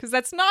 Yeah. Because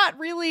that's not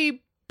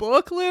really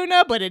book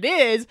Luna, but it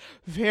is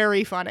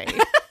very funny.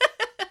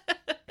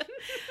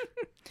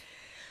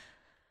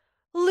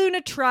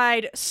 Luna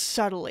tried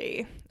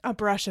subtly. A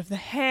brush of the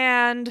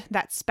hand,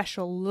 that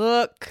special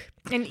look,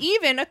 and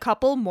even a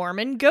couple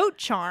Mormon goat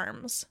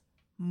charms.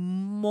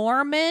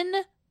 Mormon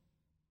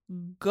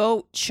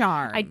goat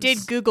charms. I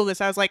did Google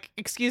this. I was like,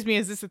 excuse me,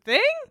 is this a thing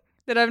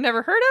that I've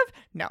never heard of?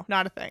 No,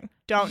 not a thing.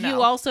 Don't know.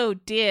 You also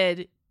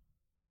did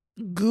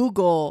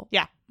Google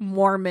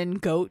Mormon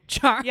goat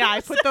charms. Yeah,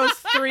 I put those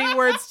 3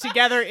 words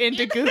together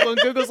into Google,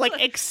 and Google's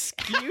like,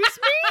 excuse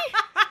me?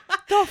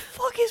 The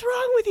fuck is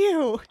wrong with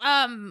you?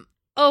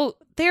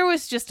 There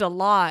was just a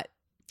lot.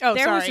 Oh,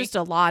 there sorry. was just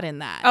a lot in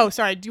that. Oh,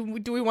 sorry. Do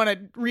we want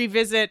to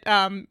revisit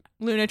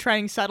Luna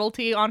trying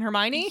subtlety on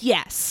Hermione?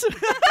 Yes.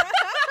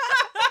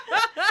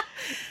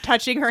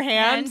 Touching her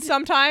hand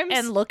sometimes.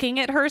 And looking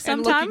at her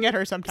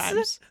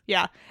sometimes.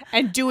 Yeah.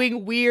 And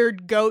doing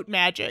weird goat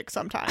magic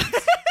sometimes.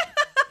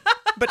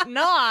 But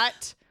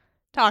not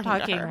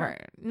talking to her.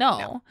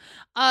 No.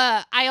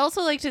 I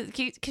also like to,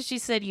 because she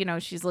said,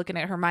 she's looking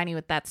at Hermione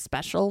with that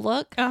special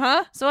look.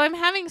 Uh-huh. So I'm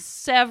having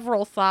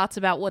several thoughts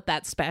about what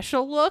that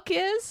special look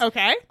is.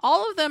 Okay.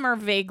 All of them are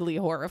vaguely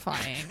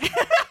horrifying.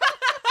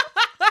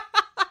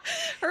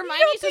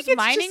 Hermione's just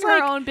minding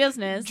her own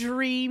business.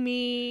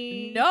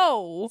 Dreamy.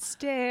 No.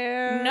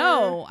 Stare.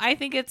 No. I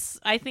think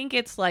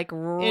it's like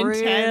real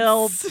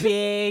Intense.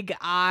 big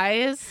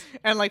eyes.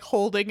 And like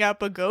holding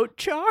up a goat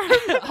charm.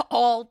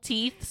 All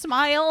teeth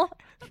smile.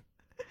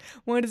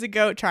 What is a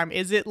goat charm?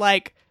 Is it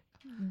like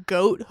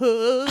goat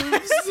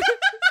hooves?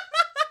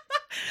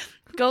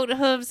 Goat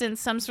hooves and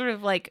some sort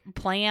of like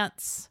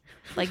plants.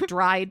 Like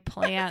dried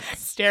plants.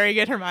 Staring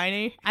at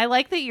Hermione. I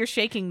like that you're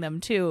shaking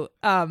them too,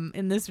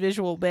 in this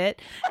visual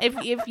bit.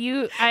 If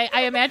you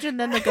I imagine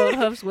then the goat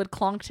hooves would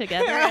clunk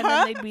together and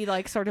then they'd be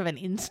like sort of an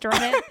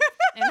instrument.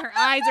 And her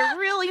eyes are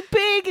really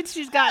big and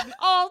she's got an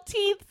all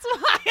teeth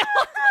smile.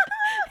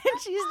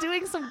 And she's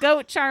doing some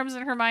goat charms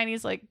and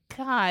Hermione's like,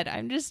 God,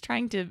 I'm just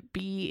trying to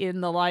be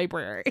in the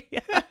library. Ooh,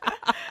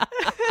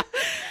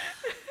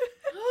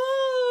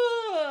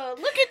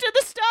 look into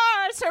the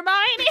stars,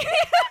 Hermione.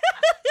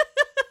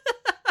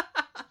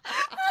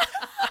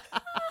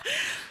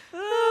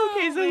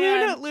 Okay, so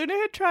Luna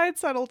had tried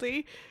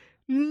subtlety.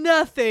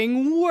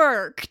 Nothing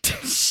worked.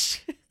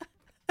 It's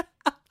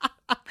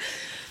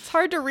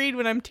hard to read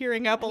when I'm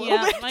tearing up a little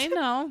bit. I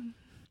know.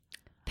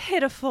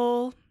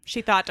 Pitiful,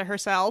 she thought to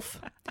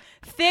herself.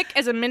 Thick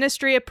as a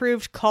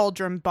ministry-approved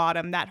cauldron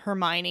bottom that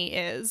Hermione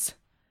is.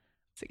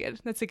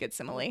 That's a good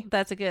simile.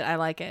 That's a good. I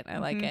like it. I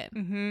like it.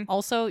 Mm-hmm.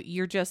 Also,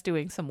 you're just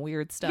doing some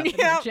weird stuff in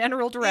the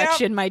general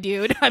direction, my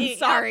dude. I'm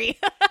sorry.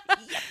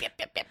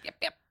 Yep.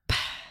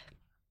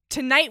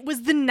 Tonight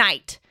was the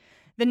night.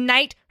 The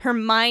night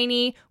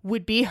Hermione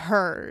would be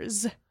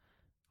hers.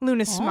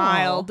 Luna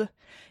smiled.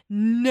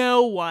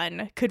 No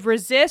one could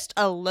resist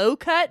a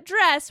low-cut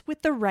dress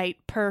with the right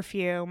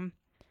perfume.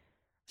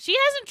 She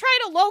hasn't tried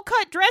a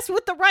low-cut dress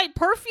with the right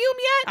perfume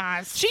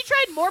yet? She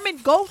tried Mormon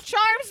goat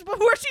charms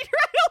before she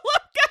tried a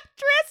low-cut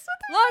dress with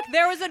the Look,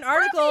 there was an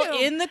article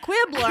in the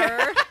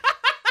Quibbler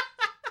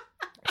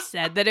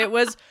said that it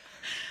was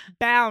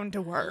bound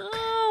to work.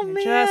 Oh,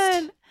 It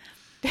man.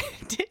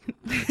 just didn't.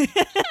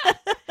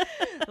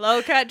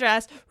 Low-cut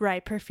dress,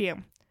 right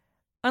perfume.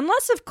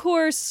 Unless, of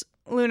course,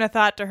 Luna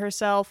thought to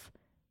herself,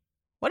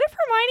 what if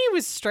Hermione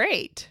was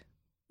straight?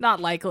 Not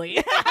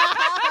likely.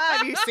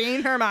 Have you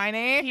seen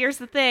Hermione? Here's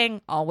the thing.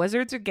 All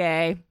wizards are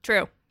gay.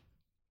 True.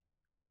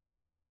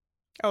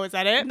 Oh, is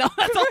that it? No,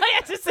 that's all I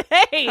have to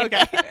say.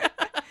 Okay.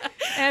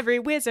 Every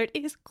wizard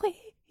is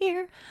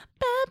queer.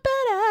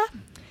 Ba-ba-da.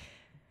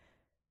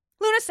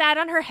 Luna sat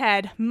on her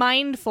head,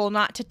 mindful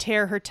not to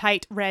tear her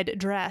tight red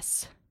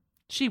dress.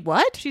 She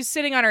what? She's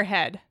sitting on her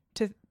head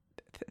to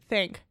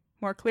think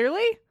more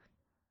clearly.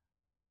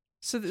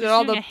 So that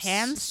all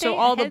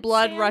the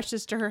blood headstand?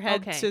 rushes to her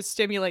head Okay. to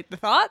stimulate the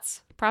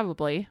thoughts.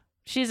 Probably.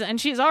 She's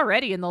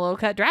already in the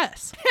low-cut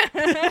dress.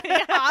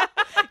 yeah,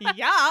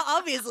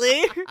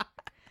 obviously.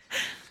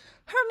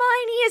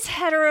 Hermione is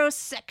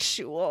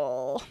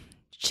heterosexual.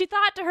 She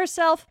thought to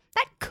herself,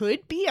 that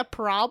could be a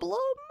problem.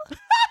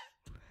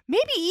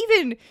 Maybe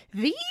even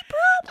the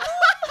problem.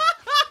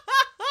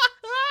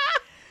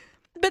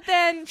 But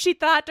then she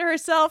thought to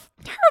herself,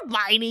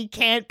 Hermione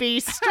can't be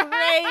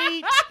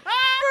straight.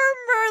 For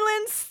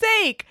Merlin's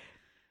sake.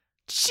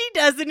 She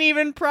doesn't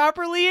even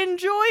properly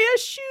enjoy a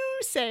shoe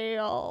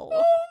sale.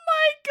 Oh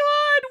my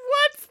god,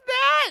 what's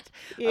that?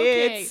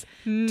 It's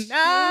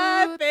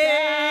nothing.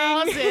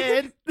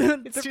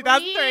 It's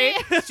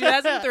 2003. It's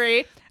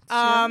 2003.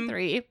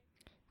 2003.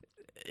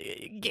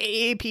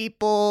 Gay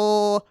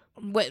people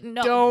What?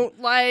 No. don't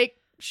like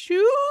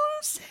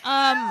shoes.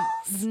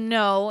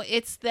 No,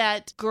 it's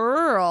that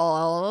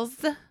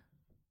girls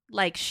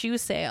like shoe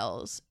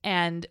sales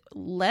and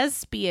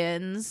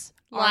lesbians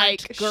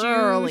Like aren't shoe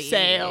girly.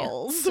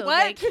 sales. So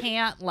What? they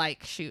can't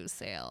like shoe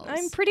sales.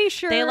 I'm pretty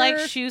sure They like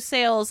shoe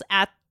sales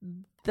at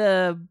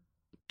the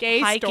gay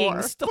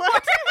hiking store. store.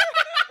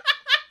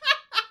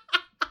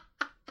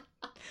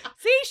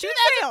 See, shoe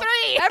sale.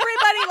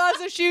 Everybody loves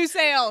a shoe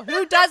sale.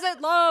 Who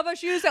doesn't love a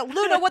shoe sale?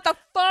 Luna, what the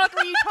fuck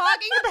are you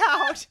talking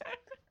about?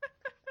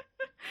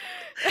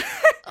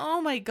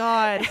 Oh my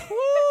god.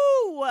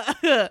 Woo!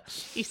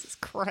 Jesus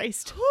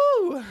Christ.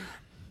 Woo!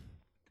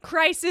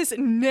 Crisis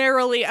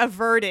narrowly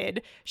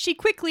averted. She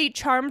quickly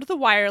charmed the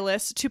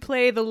wireless to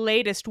play the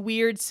latest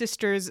Weird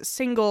Sisters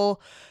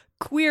single,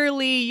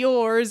 Queerly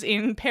Yours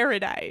in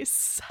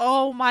Paradise.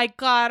 Oh my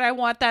god, I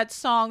want that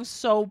song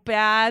so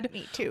bad.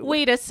 Me too.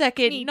 Wait a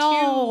second. Me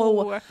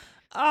no.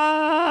 too.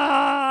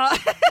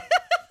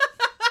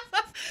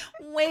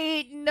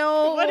 Wait,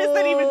 no. What does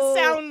that even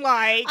sound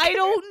like? I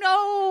don't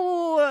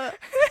know.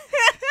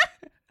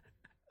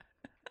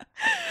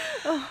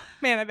 Oh,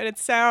 man, I bet it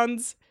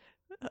sounds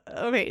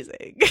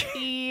amazing.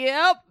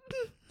 Yep.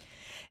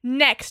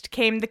 Next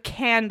came the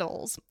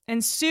candles,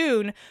 and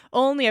soon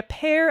only a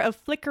pair of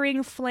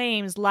flickering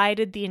flames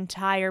lighted the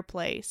entire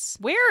place.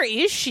 Where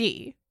is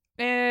she?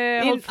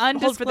 Hold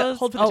for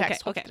the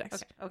text.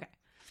 Okay.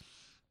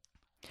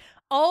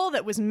 All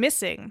that was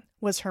missing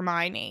was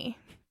Hermione.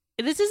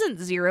 This isn't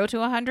 0 to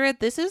 100.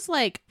 This is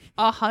like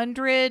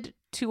 100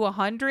 to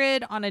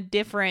 100 on a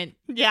different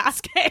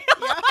scale.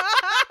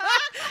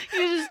 You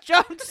just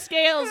jumped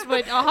scales,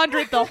 but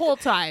 100 the whole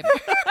time.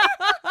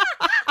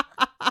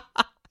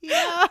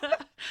 Yeah.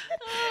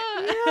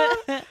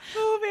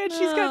 Oh man,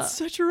 she's got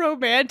such a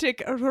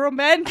romantic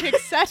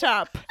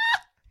setup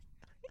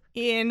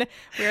in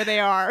where they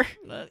are.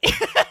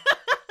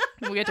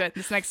 We'll get to it.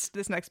 This next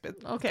bit.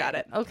 Okay. Got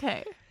it.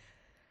 Okay.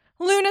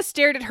 Luna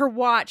stared at her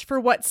watch for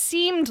what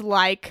seemed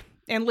like,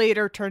 and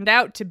later turned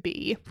out to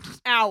be,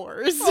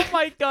 hours. Oh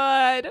my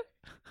god.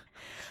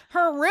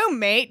 Her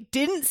roommate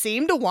didn't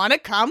seem to want to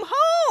come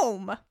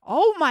home.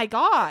 Oh my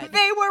god.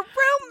 They were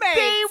roommates.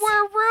 They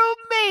were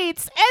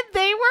roommates, and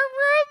they were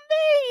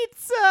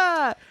roommates.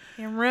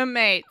 They're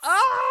roommates.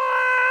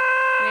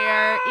 Ah!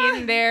 They're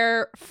in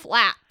their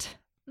flat.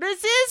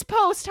 This is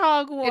post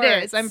Hogwarts.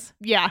 It is.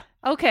 Yeah.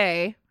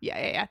 Okay.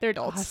 Yeah. They're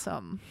adults.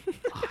 Awesome.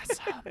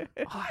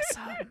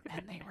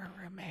 And they were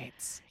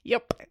roommates.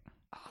 Yep.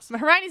 Awesome.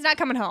 Hermione's not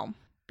coming home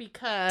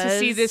Because to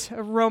see this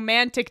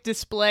romantic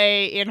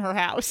display in her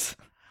house.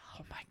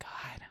 Oh my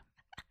god.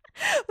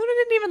 Luna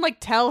didn't even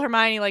tell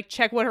Hermione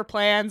check what her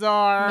plans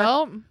are.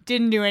 Nope.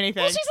 Didn't do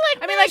anything. Well, she's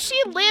like, I mean, she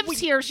lives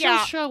here. She'll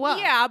show up.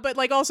 Yeah, but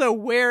also,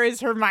 where is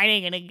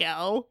Hermione gonna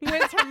go?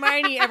 When's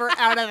Hermione ever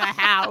out of the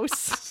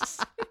house?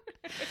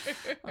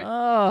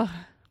 Oh.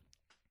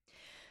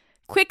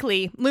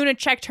 Quickly, Luna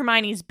checked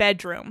Hermione's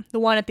bedroom, the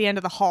one at the end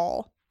of the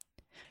hall.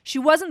 She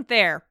wasn't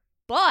there,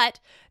 but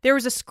there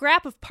was a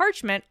scrap of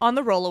parchment on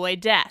the rollaway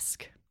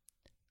desk.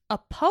 A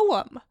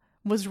poem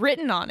was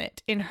written on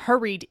it in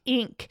hurried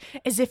ink,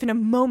 as if in a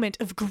moment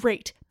of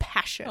great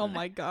passion. Oh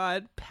my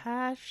god.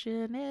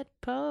 Passionate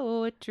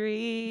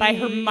poetry. By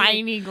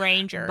Hermione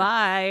Granger.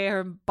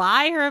 By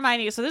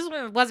Hermione. So this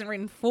one wasn't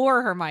written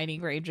for Hermione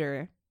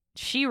Granger.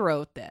 She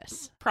wrote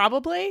this.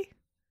 Probably.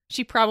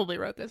 She probably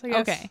wrote this, I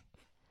guess. Okay.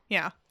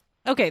 Yeah.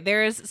 Okay,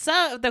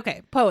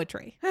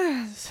 poetry.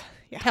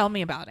 Yeah. Tell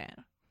me about it.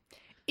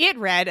 It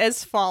read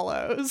as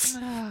follows.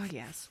 Oh,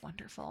 yes,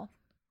 wonderful.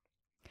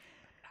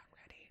 Not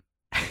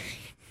ready.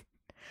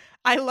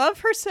 I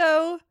love her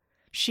so.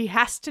 She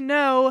has to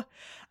know.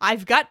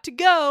 I've got to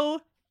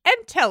go and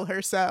tell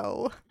her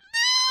so.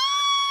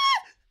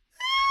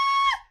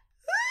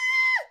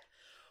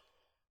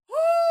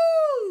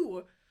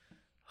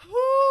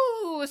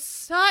 Ooh,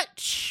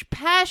 such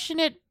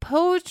passionate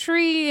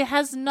poetry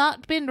has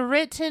not been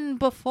written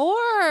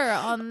before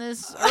on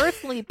this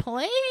earthly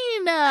plane.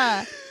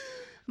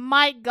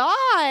 My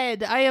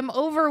God, I am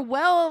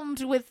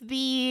overwhelmed with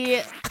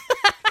the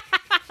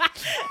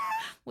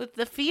with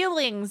the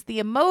feelings, the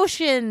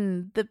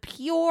emotion, the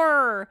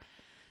pure,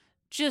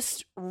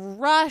 just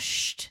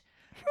rushed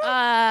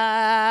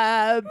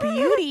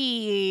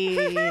beauty.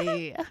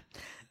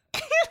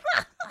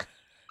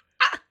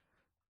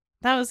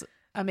 That was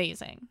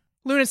amazing.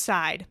 Luna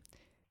sighed.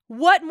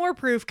 What more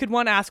proof could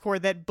one ask for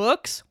that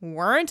books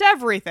weren't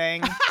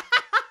everything?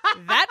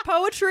 That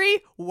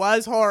poetry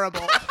was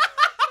horrible.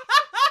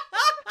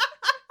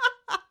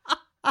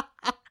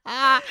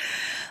 Oh,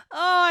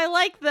 I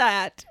like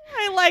that.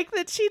 I like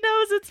that she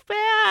knows it's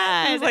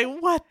bad. I was like,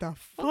 what the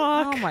fuck?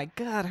 Oh my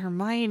God,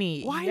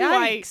 Hermione. Why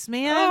Yikes, do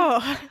man.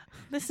 Oh.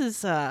 This is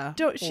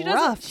She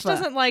rough.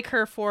 doesn't like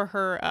her for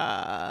her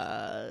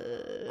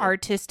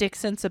Artistic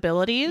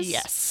sensibilities.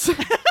 Yes.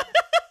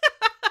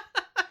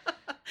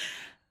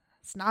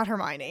 It's not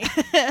Hermione.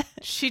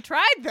 She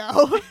tried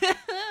though.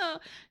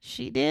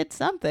 She did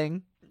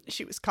something.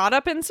 She was caught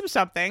up in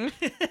something.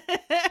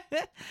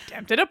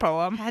 Attempted a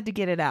poem. Had to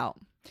get it out.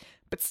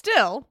 But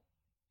still,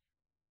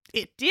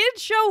 it did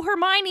show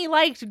Hermione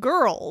liked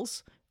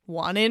girls.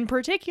 One in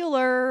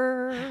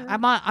particular.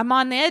 I'm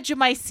on the edge of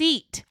my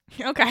seat.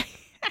 Okay.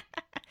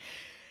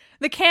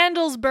 The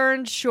candles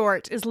burned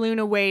short as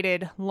Luna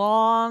waited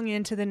long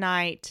into the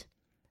night.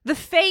 The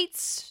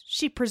fates,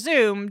 she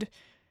presumed,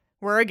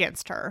 were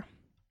against her.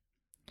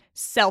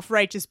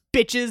 Self-righteous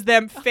bitches,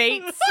 them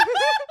fates.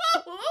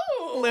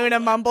 Luna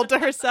mumbled to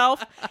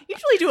herself.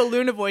 Usually do a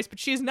Luna voice, but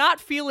she's not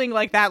feeling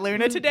like that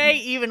Luna today,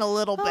 even a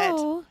little bit.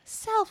 Oh,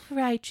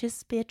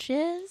 self-righteous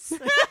bitches.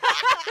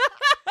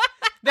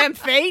 Them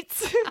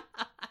fates.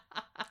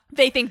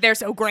 They think they're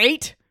so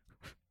great.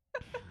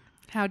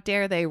 How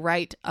dare they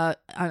write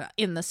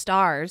in the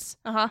stars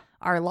Uh-huh.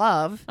 our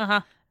love,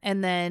 Uh-huh.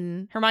 and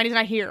then Hermione's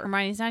not here.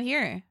 Hermione's not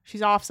here,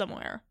 She's off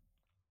somewhere.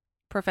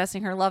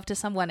 professing her love to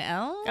someone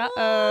else.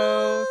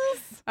 Uh-oh.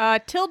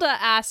 Tilda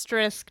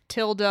asterisk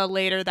Tilda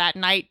later that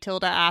night.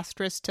 Tilda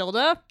asterisk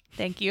Tilda.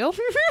 Thank you.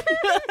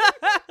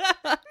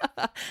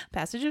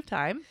 Passage of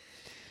time.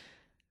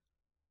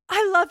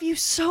 I love you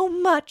so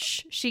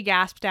much, she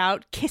gasped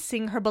out,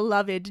 kissing her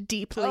beloved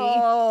deeply.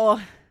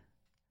 Oh,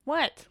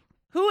 What?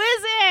 who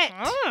is it?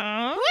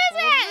 Who is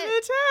it?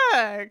 The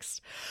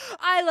text.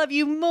 I love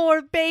you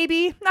more,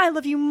 baby. I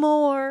love you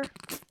more.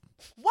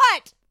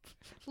 What?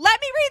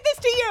 Let me read this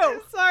to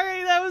you.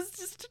 Sorry, that was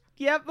just.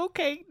 Yep.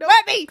 Okay. No,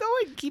 Let me.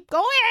 going. Keep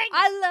going.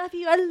 I love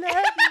you. I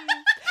love you.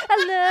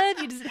 I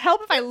love you. Does it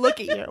help if I look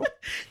at you?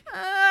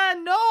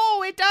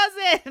 No, it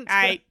doesn't. All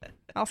right.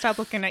 I'll stop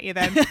looking at you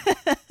then.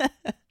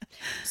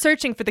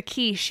 Searching for the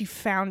key, she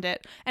found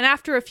it, and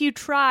after a few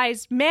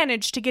tries,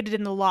 managed to get it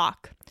in the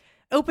lock.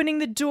 Opening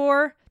the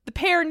door, the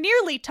pair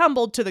nearly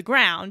tumbled to the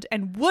ground,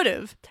 and would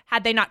have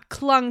had they not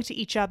clung to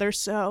each other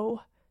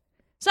so.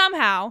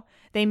 Somehow,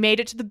 they made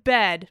it to the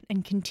bed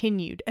and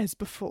continued as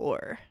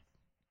before.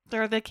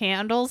 Are the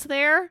candles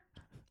there?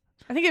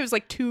 I think it was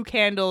like 2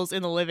 candles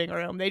in the living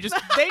room. They just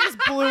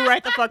blew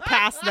right the fuck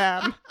past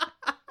them.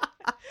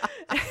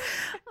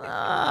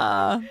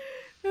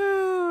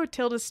 Ooh,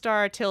 tilde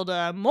star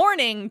tilde.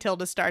 Morning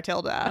tilde star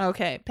tilde.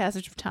 Okay.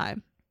 Passage of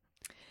time.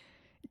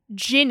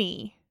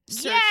 Ginny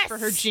searched Yes! for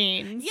her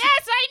jeans.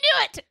 Yes, I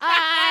knew it.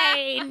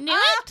 I knew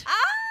it.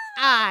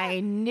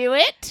 I knew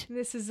it.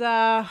 This is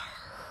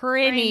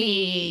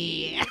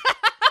Hrinny.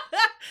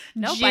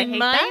 Nope, I hate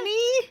that.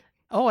 Ginmini?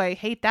 Oh, I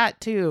hate that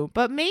too.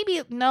 But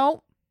maybe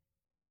no.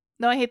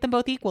 No, I hate them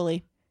both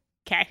equally.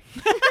 Okay.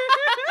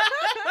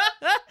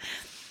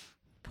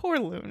 Poor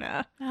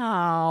Luna.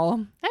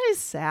 Oh, that is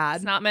sad.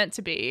 It's not meant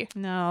to be.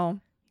 No.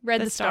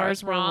 Read The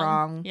stars were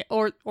wrong. Yeah,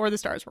 or the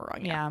stars were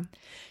wrong. Yeah.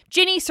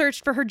 Ginny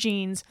searched for her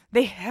jeans.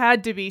 They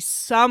had to be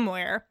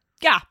somewhere.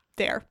 Yeah,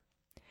 there.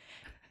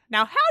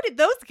 Now, how did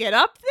those get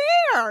up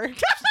there?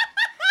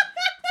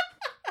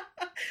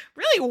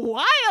 Really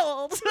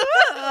wild.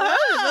 How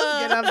did those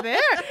get up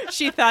there?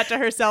 She thought to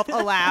herself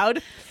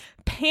aloud.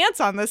 Pants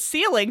on the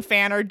ceiling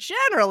fan are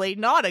generally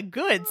not a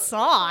good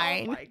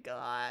sign. Oh my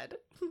god.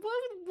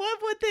 What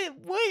would they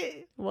what?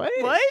 What?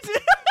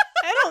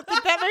 I don't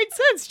think that made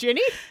sense,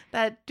 Ginny.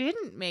 That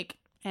didn't make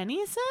any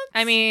sense.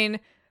 I mean,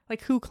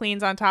 like, who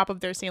cleans on top of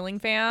their ceiling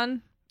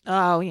fan?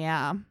 Oh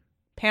yeah.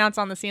 Pants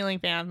on the ceiling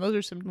fan. Those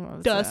are some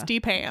Those, dusty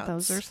pants.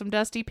 Those are some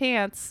dusty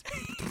pants.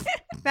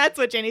 That's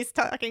what Jenny's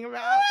talking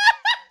about.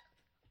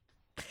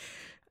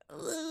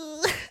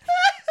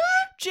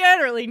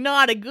 Generally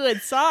not a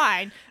good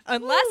sign.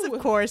 Unless, of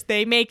course,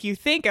 they make you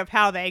think of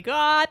how they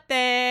got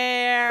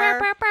there.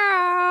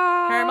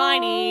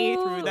 Hermione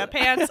threw the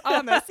pants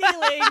on the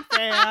ceiling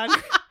fan.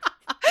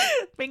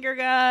 Finger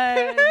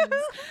guns.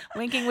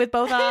 Winking with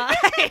both eyes.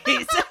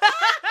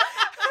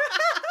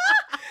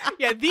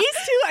 Yeah, these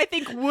two, I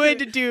think,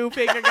 would do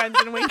finger guns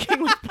and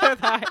winking with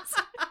both eyes.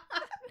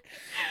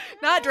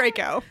 Not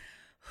Draco.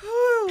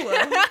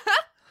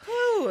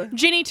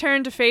 Ginny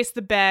turned to face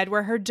the bed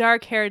where her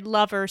dark-haired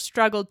lover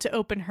struggled to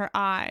open her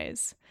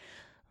eyes.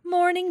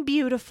 Morning,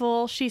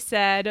 beautiful, she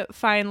said,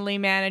 finally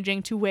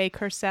managing to wake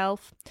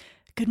herself.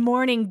 Good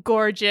morning,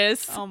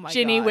 gorgeous. Oh my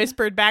Ginny God.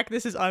 whispered back.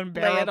 This is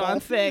unbearable. Lay it on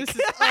thick. This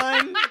is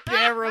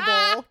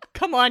unbearable.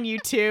 Come on, you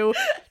two.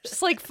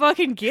 Just like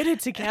fucking get it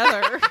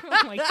together.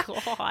 Oh my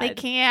God. They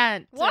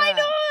can't. Why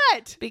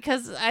not?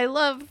 Because I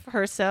love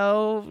her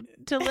so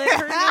to let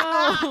her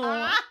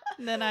know.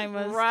 Then I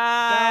must.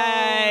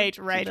 Right.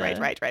 go Right. to Right.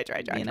 the- Right. Right.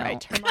 Right. you know.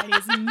 Right. Hermione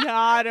is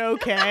not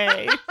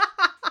okay.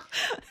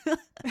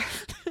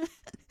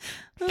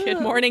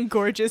 Good morning,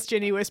 gorgeous,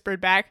 Ginny whispered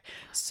back.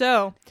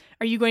 So,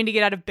 are you going to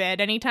get out of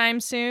bed anytime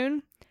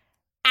soon?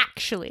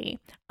 Actually,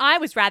 I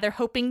was rather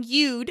hoping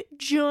you'd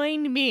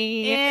join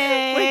me.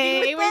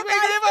 Yay.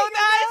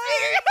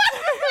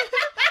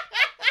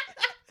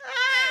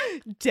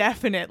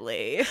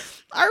 Definitely.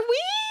 Are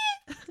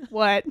we?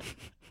 What?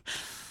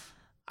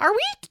 Are we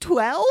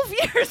 12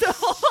 years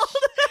old?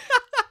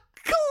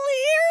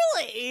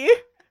 Clearly.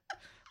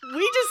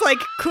 We just like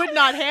could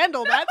not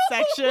handle that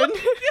section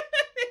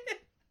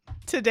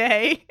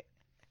today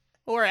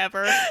or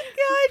ever.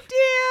 God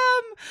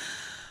damn.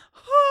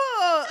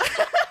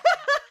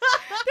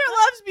 Their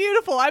love's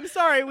beautiful. I'm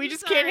sorry. We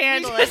just can't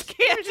handle it.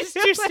 We're just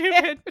too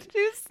stupid.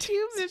 Too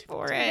stupid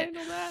for To it.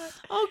 handle that.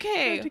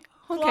 Okay.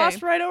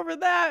 Gloss right over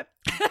that.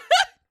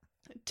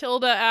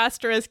 Tilda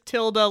asterisk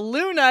tilde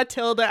Luna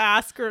tilde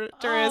asterisk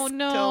Oh,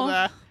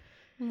 no.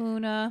 tilde.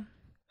 Luna.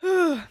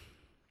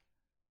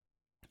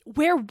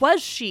 Where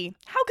was she?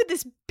 How could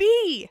this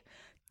be?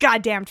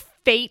 Goddamn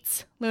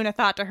fates, Luna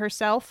thought to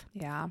herself.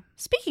 Yeah.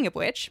 Speaking of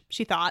which,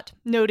 she thought,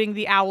 noting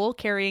the owl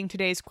carrying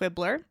today's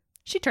quibbler,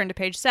 she turned to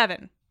page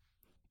 7.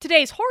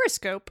 Today's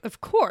horoscope,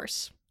 of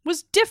course,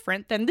 was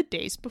different than the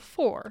days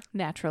before.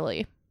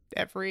 Naturally.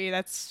 That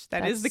That's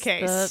is the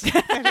case. the-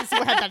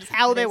 that is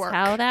how they That's work.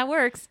 how that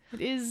works.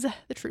 It is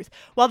the truth.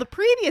 While the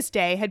previous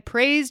day had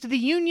praised the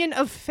union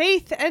of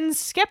faith and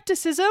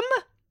skepticism.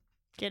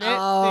 Get it?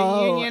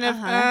 The union of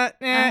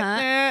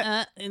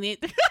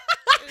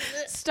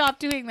Stop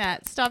doing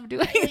that. Stop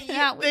doing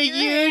that. with the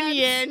your hands.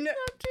 union.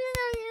 Stop doing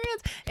that with your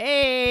hands.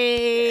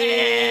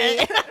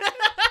 Hey.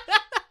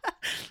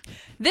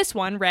 This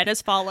one read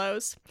as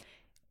follows.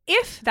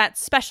 If that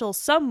special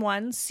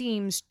someone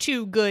seems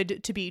too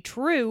good to be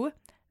true,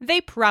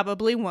 they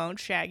probably won't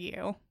shag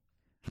you.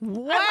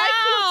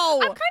 Wow.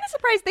 I'm kind of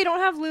surprised they don't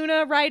have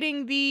Luna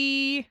writing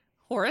the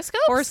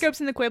Horoscopes? horoscopes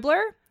in the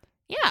Quibbler.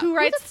 Yeah. Who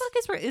writes- the fuck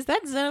is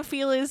that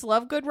Xenophilia's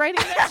Lovegood writing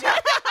that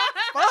shit?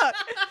 Fuck.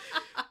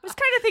 I was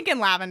kind of thinking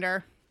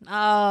Lavender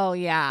Oh,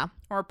 yeah.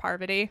 or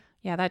Parvati.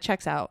 Yeah, that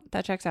checks out.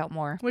 That checks out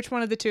more. Which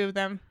one of the two of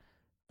them?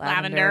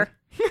 Lavender.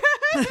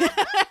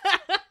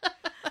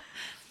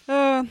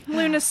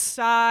 Luna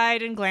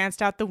sighed and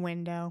glanced out the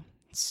window.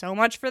 So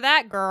much for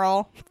that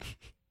girl.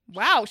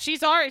 Wow,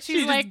 she's already.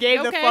 She like, just gave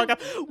okay. the fuck up.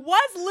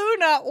 Was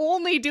Luna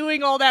only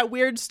doing all that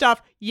weird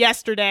stuff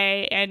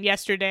yesterday? And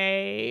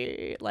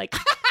yesterday, like,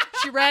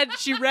 she read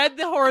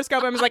the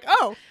horoscope and was like,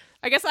 oh,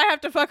 I guess I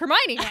have to fuck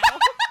Hermione now.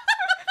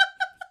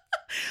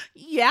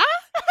 Yeah,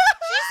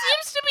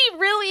 she seems to be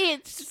really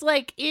just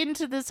like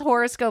into this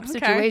horoscope Okay.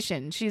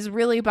 situation. She's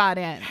really bought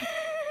in.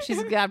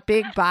 She's got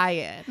big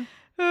buy-in.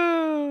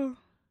 Oh.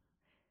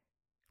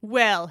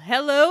 Well,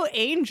 hello,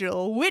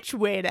 angel. Which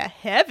way to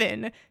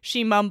heaven?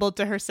 She mumbled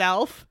to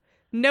herself,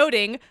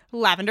 noting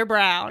Lavender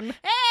Brown.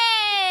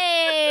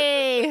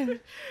 Hey,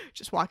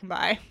 Just walking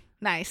by.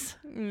 nice.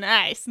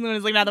 Nice. And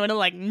Luna's looking out the window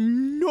like,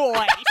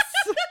 nice.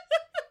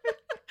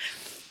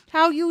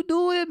 How you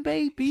doing,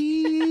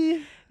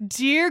 baby?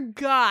 Dear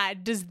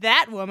God, does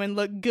that woman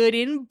look good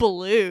in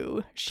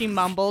blue? She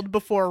mumbled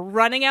before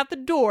running out the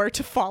door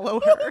to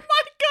follow her. Oh my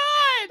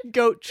God!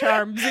 Goat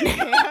charms in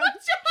hand.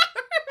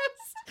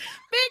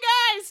 Big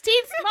eyes,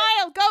 teeth,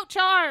 smile, goat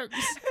charms.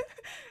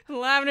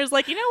 Lavender's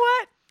like, you know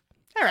what?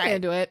 All I'm right,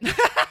 into it.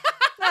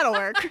 that'll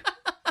work.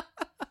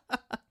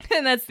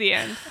 And that's the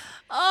end.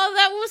 Oh,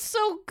 that was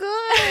so good.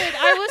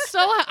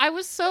 I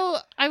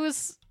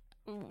was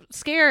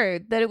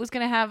scared that it was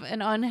going to have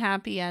an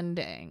unhappy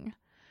ending.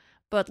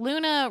 But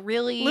Luna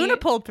really Luna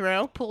pulled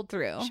through. pulled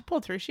through. She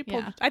pulled through. She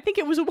pulled. Yeah. I think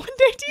it was a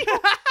one-day deal.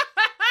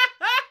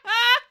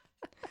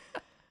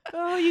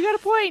 Oh, you got a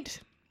point.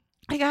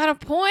 I got a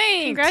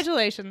point.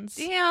 Congratulations.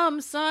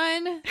 Damn,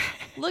 son.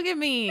 Look at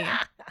me.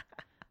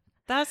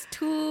 That's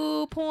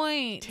 2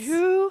 points.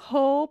 2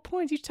 whole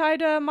points. You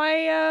tied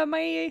my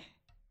my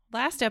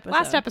Last episode.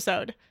 last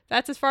episode.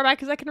 That's as far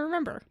back as I can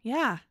remember.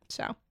 Yeah.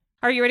 So,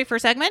 Are you ready for a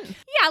segment?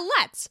 yeah,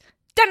 let's.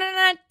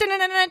 Dun-dun-dun,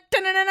 dun-dun-dun,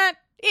 dun-dun-dun.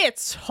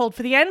 It's hold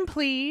for the end,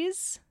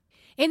 please.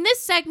 In this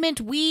segment,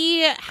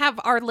 we have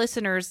our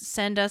listeners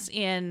send us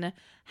in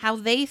how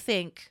they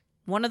think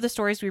one of the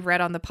stories we've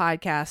read on the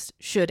podcast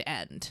should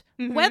end,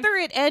 Mhm. whether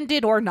it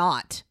ended or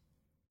not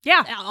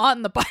Yeah.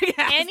 on the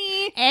podcast.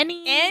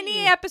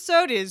 Any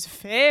episode is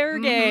fair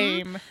Mhm.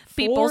 game.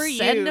 People for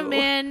send you. them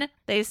in.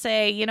 They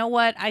say, you know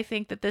what? I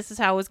think that this is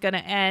how it's going to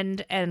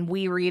end. And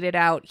we read it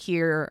out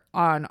here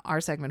on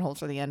our segment, Hold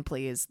for the End,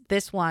 please.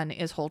 This one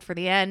is Hold for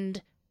the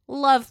End.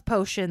 Love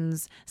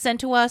potions sent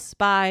to us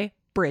by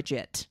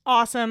Bridget.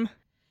 Awesome.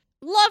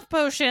 Love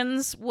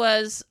Potions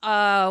was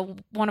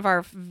one of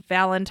our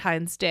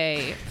Valentine's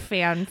Day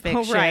fan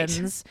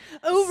fictions.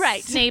 Oh,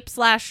 right. Snape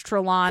 /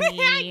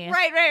 Trelawney.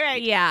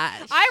 Right. Yeah.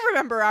 I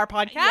remember our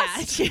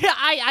podcast. Yeah.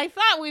 I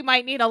thought we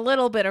might need a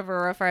little bit of a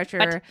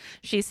refresher.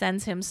 She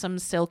sends him some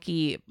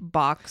silky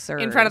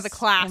boxers. In front of the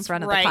class. In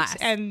front of right. the class.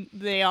 And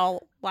they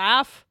all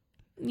laugh.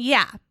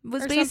 Yeah.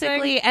 Was Or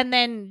basically, something. and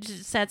then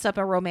just sets up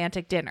a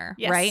romantic dinner,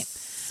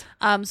 Yes.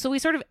 right? So we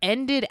sort of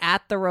ended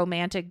at the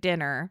romantic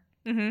dinner.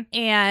 Mm-hmm.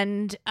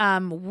 And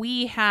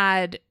we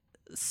had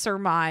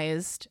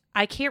surmised,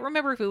 I can't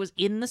remember if it was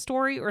in the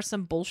story or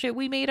some bullshit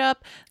we made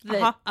up,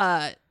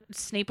 that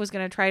Snape was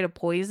going to try to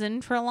poison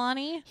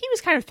Trelawney. He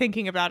was kind of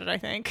thinking about it, I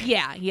think.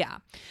 Yeah.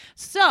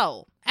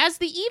 So, as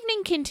the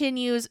evening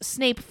continues,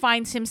 Snape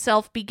finds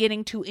himself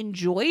beginning to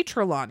enjoy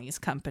Trelawney's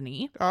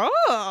company.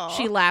 Oh.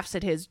 She laughs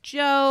at his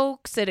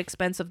jokes at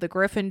expense of the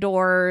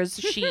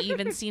Gryffindors. She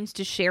even seems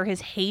to share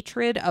his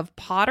hatred of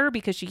Potter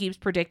because she keeps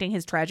predicting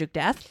his tragic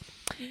death.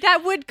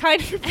 That would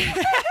kind of...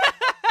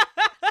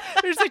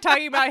 They're just like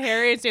talking about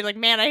Harry and saying like,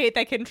 man, I hate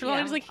that kid. And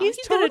Trelawney's Yeah. like, Oh, he's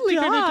totally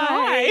gonna gonna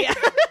die.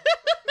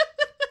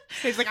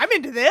 He's like, I'm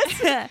into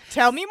this.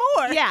 Tell me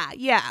more.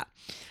 Yeah.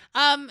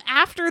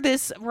 After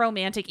this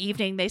romantic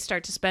evening, they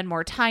start to spend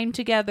more time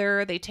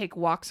together. They take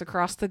walks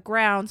across the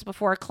grounds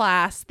before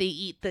class. They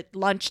eat the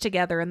lunch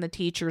together in the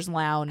teacher's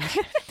lounge.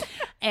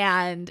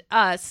 And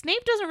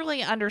Snape doesn't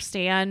really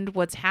understand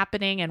what's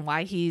happening and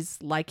why he's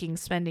liking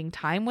spending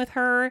time with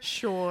her.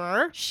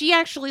 Sure. She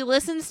actually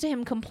listens to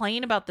him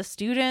complain about the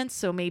students,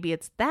 so maybe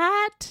it's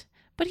that.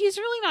 But he's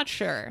really not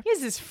sure.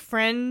 Is this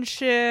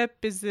friendship?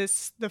 Is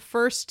this the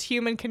first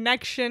human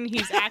connection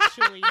he's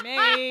actually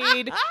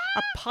made?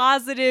 A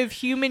positive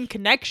human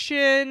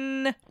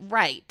connection?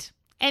 Right.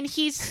 And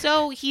he's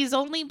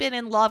only been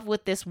in love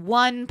with this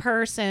one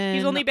person.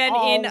 He's only been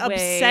in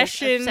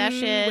obsession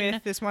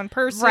with this one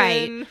person.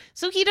 Right.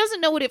 So he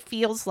doesn't know what it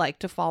feels like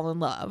to fall in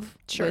love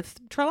with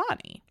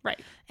Trelawney. Right.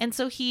 And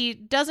so he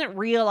doesn't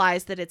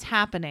realize that it's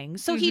happening.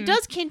 So he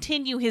does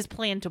continue his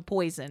plan to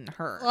poison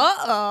her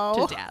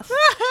Uh-oh. to death.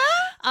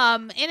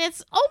 And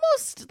it's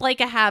almost like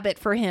a habit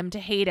for him to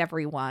hate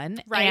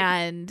everyone. Right.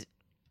 And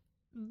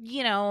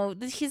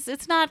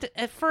it's not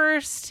at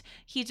first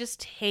he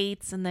just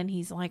hates, and then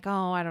he's like,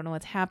 oh, I don't know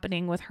what's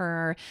happening with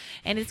her,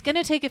 and it's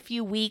gonna take a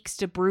few weeks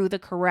to brew the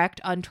correct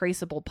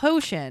untraceable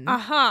potion.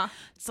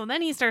 So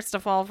then he starts to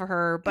fall for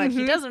her, but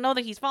he doesn't know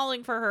that he's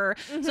falling for her.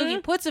 So he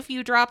puts a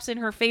few drops in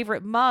her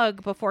favorite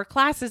mug before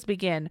classes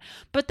begin,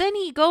 but then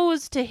he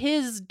goes to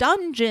his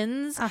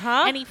dungeons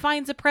and he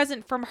finds a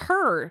present from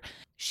her.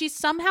 She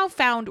somehow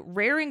found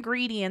rare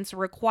ingredients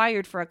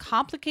required for a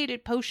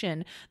complicated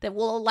potion that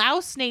will allow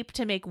Snape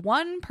to make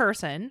one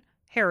person,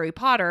 Harry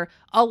Potter,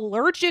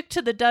 allergic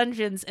to the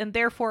dungeons and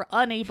therefore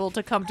unable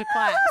to come to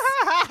class.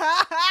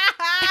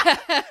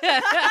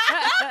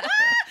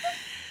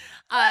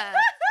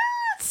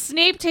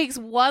 Snape takes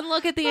one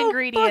look at the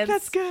ingredients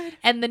that's good.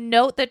 and the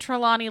note that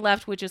Trelawney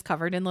left, which is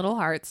covered in little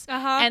hearts.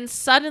 And And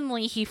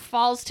suddenly he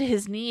falls to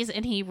his knees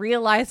and he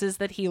realizes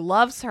that he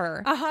loves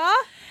her.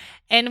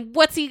 And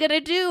what's he gonna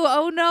do?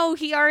 Oh no,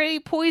 he already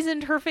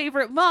poisoned her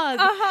favorite mug.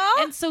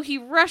 And so he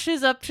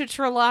rushes up to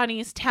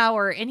Trelawney's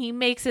tower and he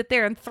makes it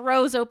there and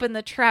throws open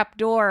the trap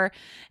door,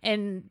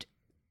 and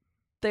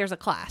there's a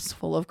class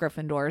full of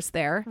Gryffindors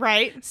there.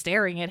 Right.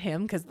 Staring at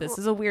him because this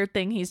is a weird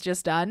thing he's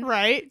just done.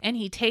 Right. And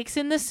he takes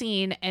in the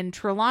scene, and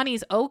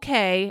Trelawney's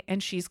okay,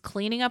 and she's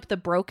cleaning up the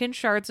broken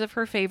shards of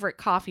her favorite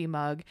coffee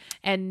mug,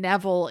 and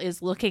Neville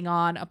is looking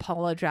on,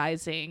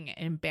 apologizing,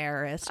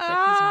 embarrassed that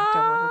he's knocked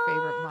over her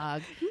favorite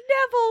mug.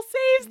 Neville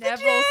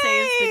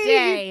saves the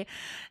day.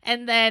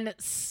 And then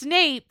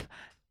Snape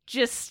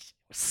just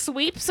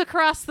sweeps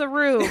across the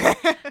room.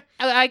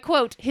 I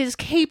quote, his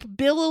cape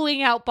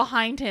billowing out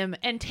behind him,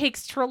 and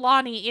takes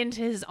Trelawney into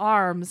his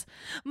arms.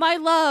 My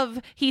love,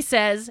 he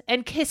says,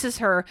 and kisses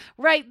her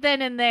right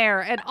then and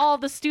there. And all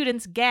the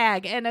students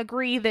gag and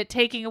agree that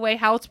taking away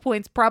house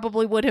points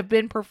probably would have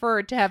been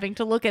preferred to having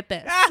to look at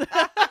this.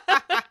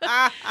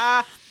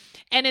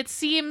 And it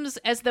seems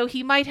as though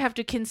he might have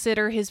to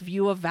consider his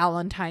view of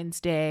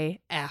Valentine's Day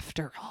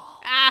after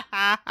all.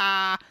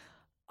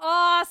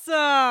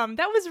 Awesome.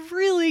 That was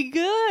really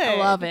good. I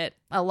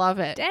love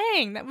it.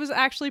 Dang, that was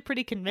actually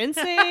pretty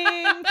convincing.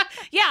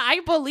 Yeah,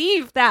 I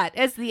believe that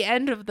as the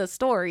end of the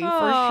story for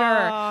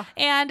sure.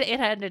 And it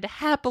ended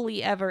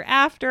happily ever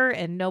after,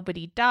 and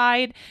nobody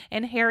died,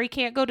 and Harry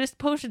can't go to his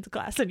potions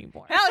class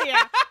anymore. Hell yeah.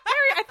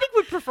 Harry, I think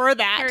would prefer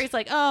that. Harry's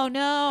like, oh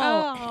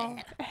no.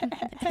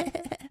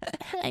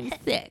 I'm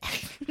sick.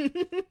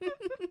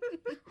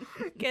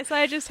 Guess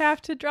I just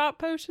have to drop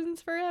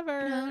potions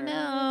forever. Oh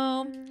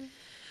no.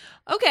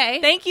 Okay.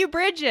 Thank you,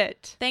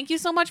 Bridget. Thank you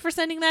so much for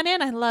sending that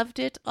in. I loved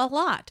it a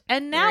lot.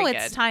 And now Very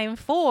it's good. time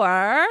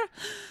for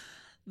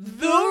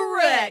The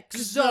Rec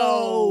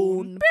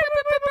Zone.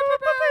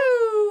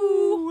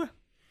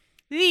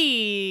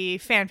 The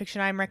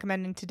fanfiction I'm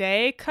recommending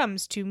today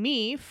comes to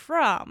me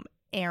from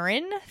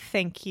Erin.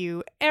 Thank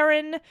you,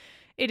 Erin.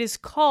 It is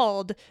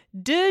called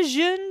De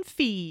Jeune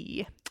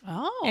Fille.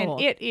 Oh.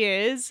 And it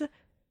is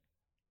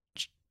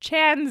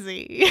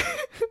Chansey.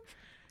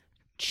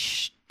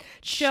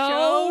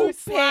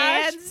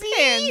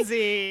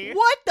 Pansy.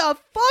 What the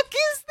fuck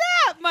is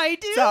that, my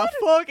dude? It's a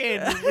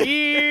fucking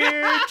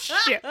weird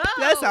shit.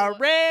 That's a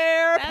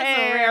rare That's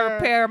pair. a rare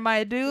pair,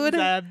 my dude.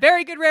 It's a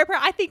very good rare pair.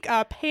 I think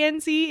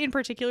Pansy in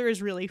particular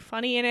is really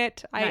funny in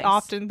it. I Nice.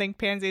 often think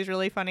Pansy is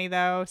really funny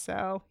though,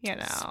 so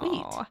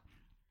Sweet.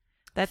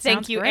 That Thank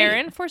sounds you, great.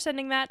 Aaron, for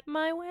sending that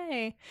my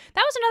way.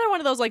 That was another one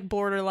of those like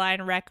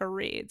borderline wreck or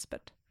reads,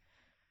 but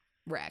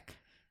Wreck.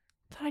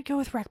 thought I'd go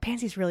with wreck.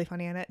 Pansy's really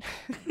funny in it.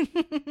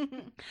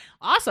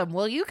 Awesome.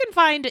 Well, you can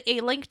find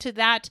a link to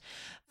that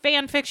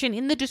fan fiction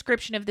in the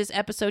description of this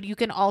episode. You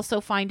can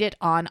also find it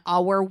on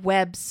our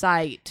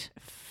website.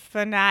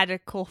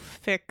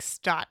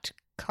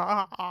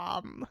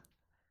 Fanaticalfix.com.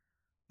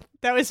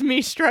 That was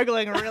me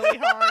struggling really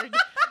hard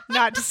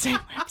not to say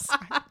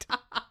website.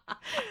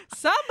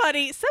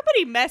 Somebody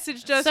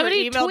messaged us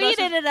Somebody or emailed tweeted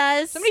us. at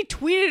us. Somebody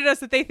tweeted at us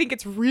that they think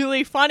it's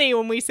really funny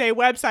when we say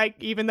website,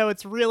 even though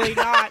it's really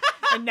not.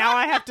 And now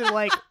I have to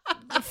like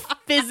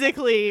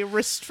physically But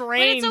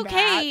restrain it's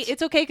okay. that.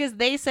 It's okay because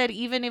they said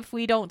even if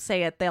we don't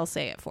say it, they'll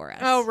say it for us.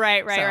 Oh,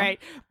 right. So.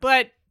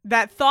 But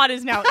that thought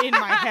is now in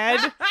my head.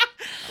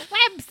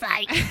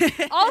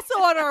 Website. Also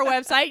on our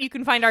website, you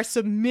can find our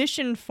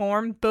submission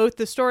form, both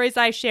the stories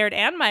I shared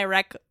and my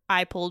rec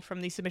I pulled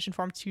from the submission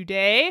form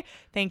today.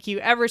 Thank you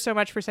ever so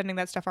much for sending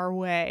that stuff our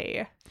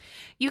way.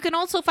 You can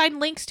also find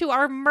links to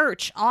our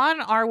merch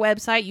on our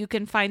website. You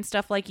can find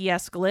stuff like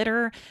Yes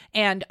Glitter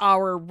and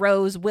our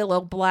Rose Willow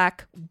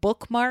Black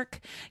bookmark.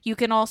 You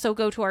can also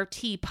go to our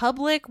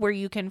TeePublic where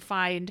you can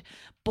find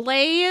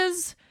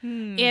Blaze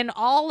in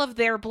all of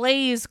their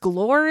Blaze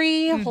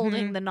glory,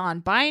 holding the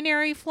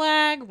non-binary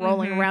flag,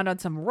 rolling around on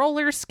some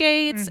roller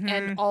skates,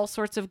 and all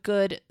sorts of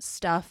good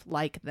stuff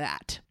like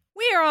that.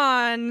 We are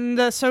on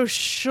the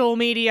social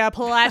media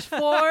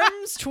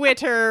platforms,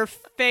 Twitter,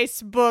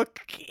 Facebook,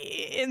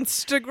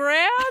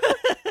 Instagram,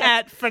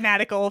 at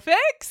Fanatical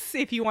Fix,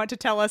 if you want to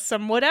tell us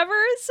some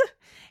whatevers.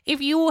 If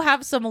you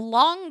have some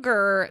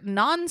longer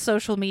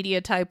non-social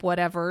media type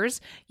whatevers,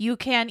 you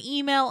can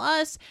email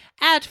us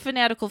at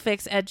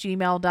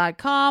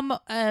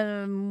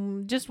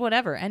fanaticalfix@gmail.com. Just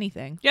whatever,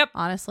 anything. Yep.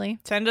 Honestly.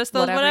 Send us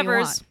those Whatever you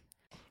whatevers. want.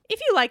 If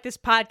you like this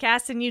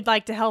podcast and you'd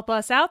like to help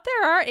us out,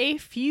 there are a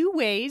few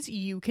ways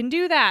you can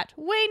do that.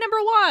 Way number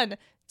 1,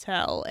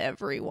 tell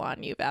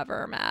everyone you've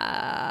ever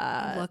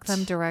met. Look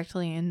them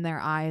directly in their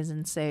eyes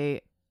and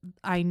say,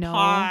 I know.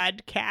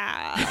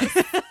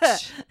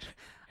 Podcast.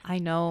 I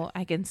know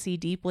I can see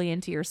deeply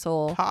into your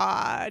soul.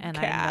 Podcast. And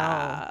I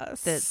know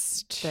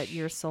that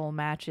your soul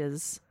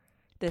matches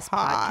this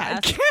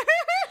podcast.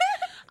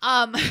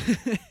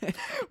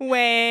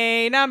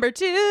 Way number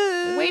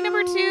 2. Way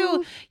number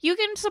 2, you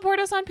can support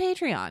us on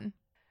Patreon.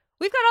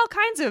 We've got all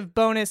kinds of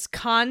bonus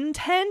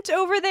content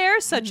over there,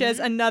 such as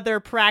another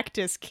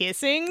practice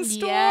kissing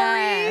story.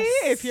 Yes.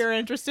 If you're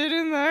interested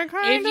in that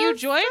kind If you of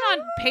join stuff.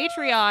 on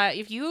Patreon,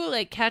 if you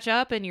like catch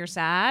up and you're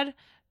sad,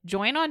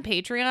 join on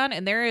Patreon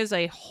and there is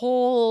a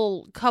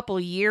whole couple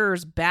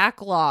years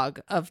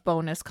backlog of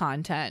bonus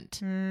content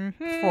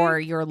for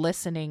your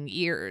listening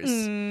ears,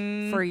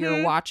 for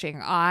your watching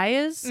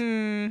eyes,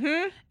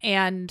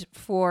 and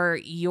for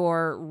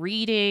your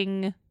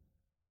reading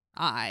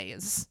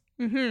eyes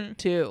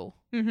too.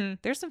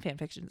 There's some fan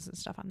fictions and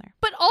stuff on there.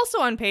 But also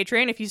on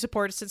Patreon, if you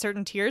support us at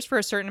certain tiers for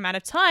a certain amount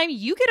of time,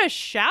 you get a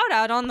shout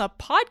out on the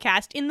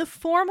podcast in the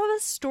form of a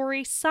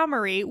story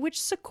summary,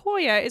 which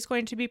Sequoia is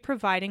going to be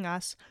providing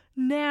us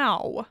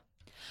now.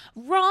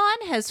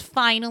 Ron has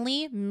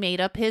finally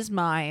made up his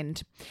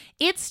mind.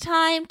 It's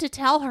time to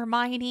tell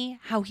Hermione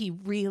how he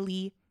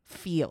really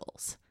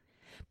feels.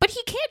 But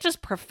he can't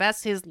just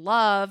profess his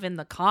love in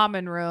the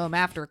common room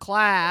after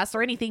class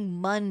or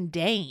anything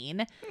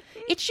mundane.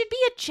 It should be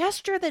a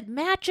gesture that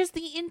matches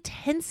the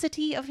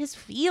intensity of his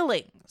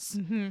feelings.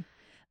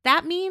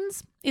 That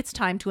means it's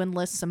time to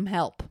enlist some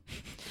help.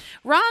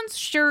 Ron's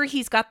sure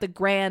he's got the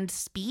grand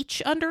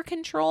speech under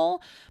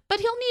control,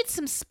 but he'll need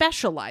some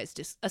specialized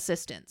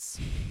assistance.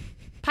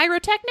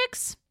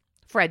 Pyrotechnics?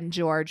 Fred and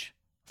George.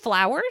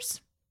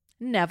 Flowers?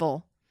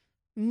 Neville.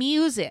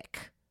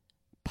 Music?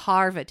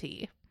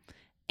 Parvati.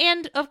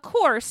 And, of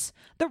course,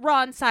 the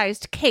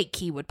Ron-sized cake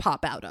he would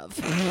pop out of.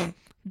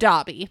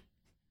 Dobby.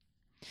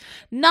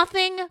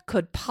 Nothing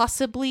could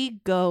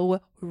possibly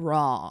go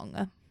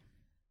wrong.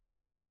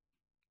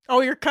 Oh,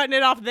 you're cutting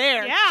it off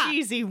there. Yeah.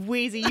 Cheesy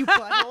wheezy, you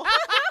butthole.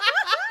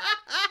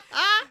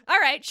 All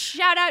right,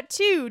 shout out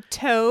to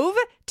Tove,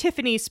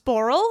 Tiffany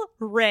Sporle,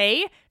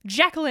 Ray,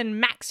 Jacqueline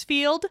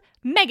Maxfield,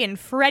 Megan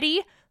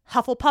Freddy,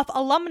 Hufflepuff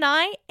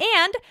alumni,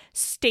 and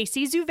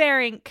Stacy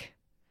Zuverink.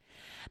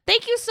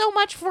 Thank you so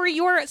much for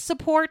your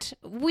support.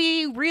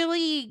 We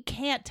really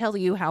can't tell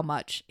you how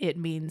much it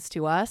means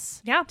to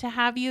us. Yeah. To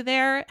have you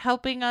there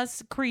helping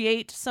us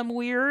create some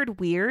weird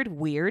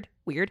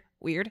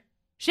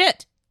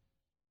shit.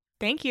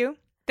 Thank you.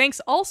 Thanks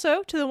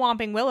also to the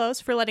Whomping Willows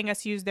for letting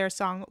us use their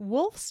song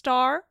Wolf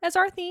Star as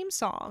our theme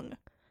song.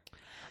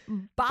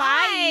 Bye.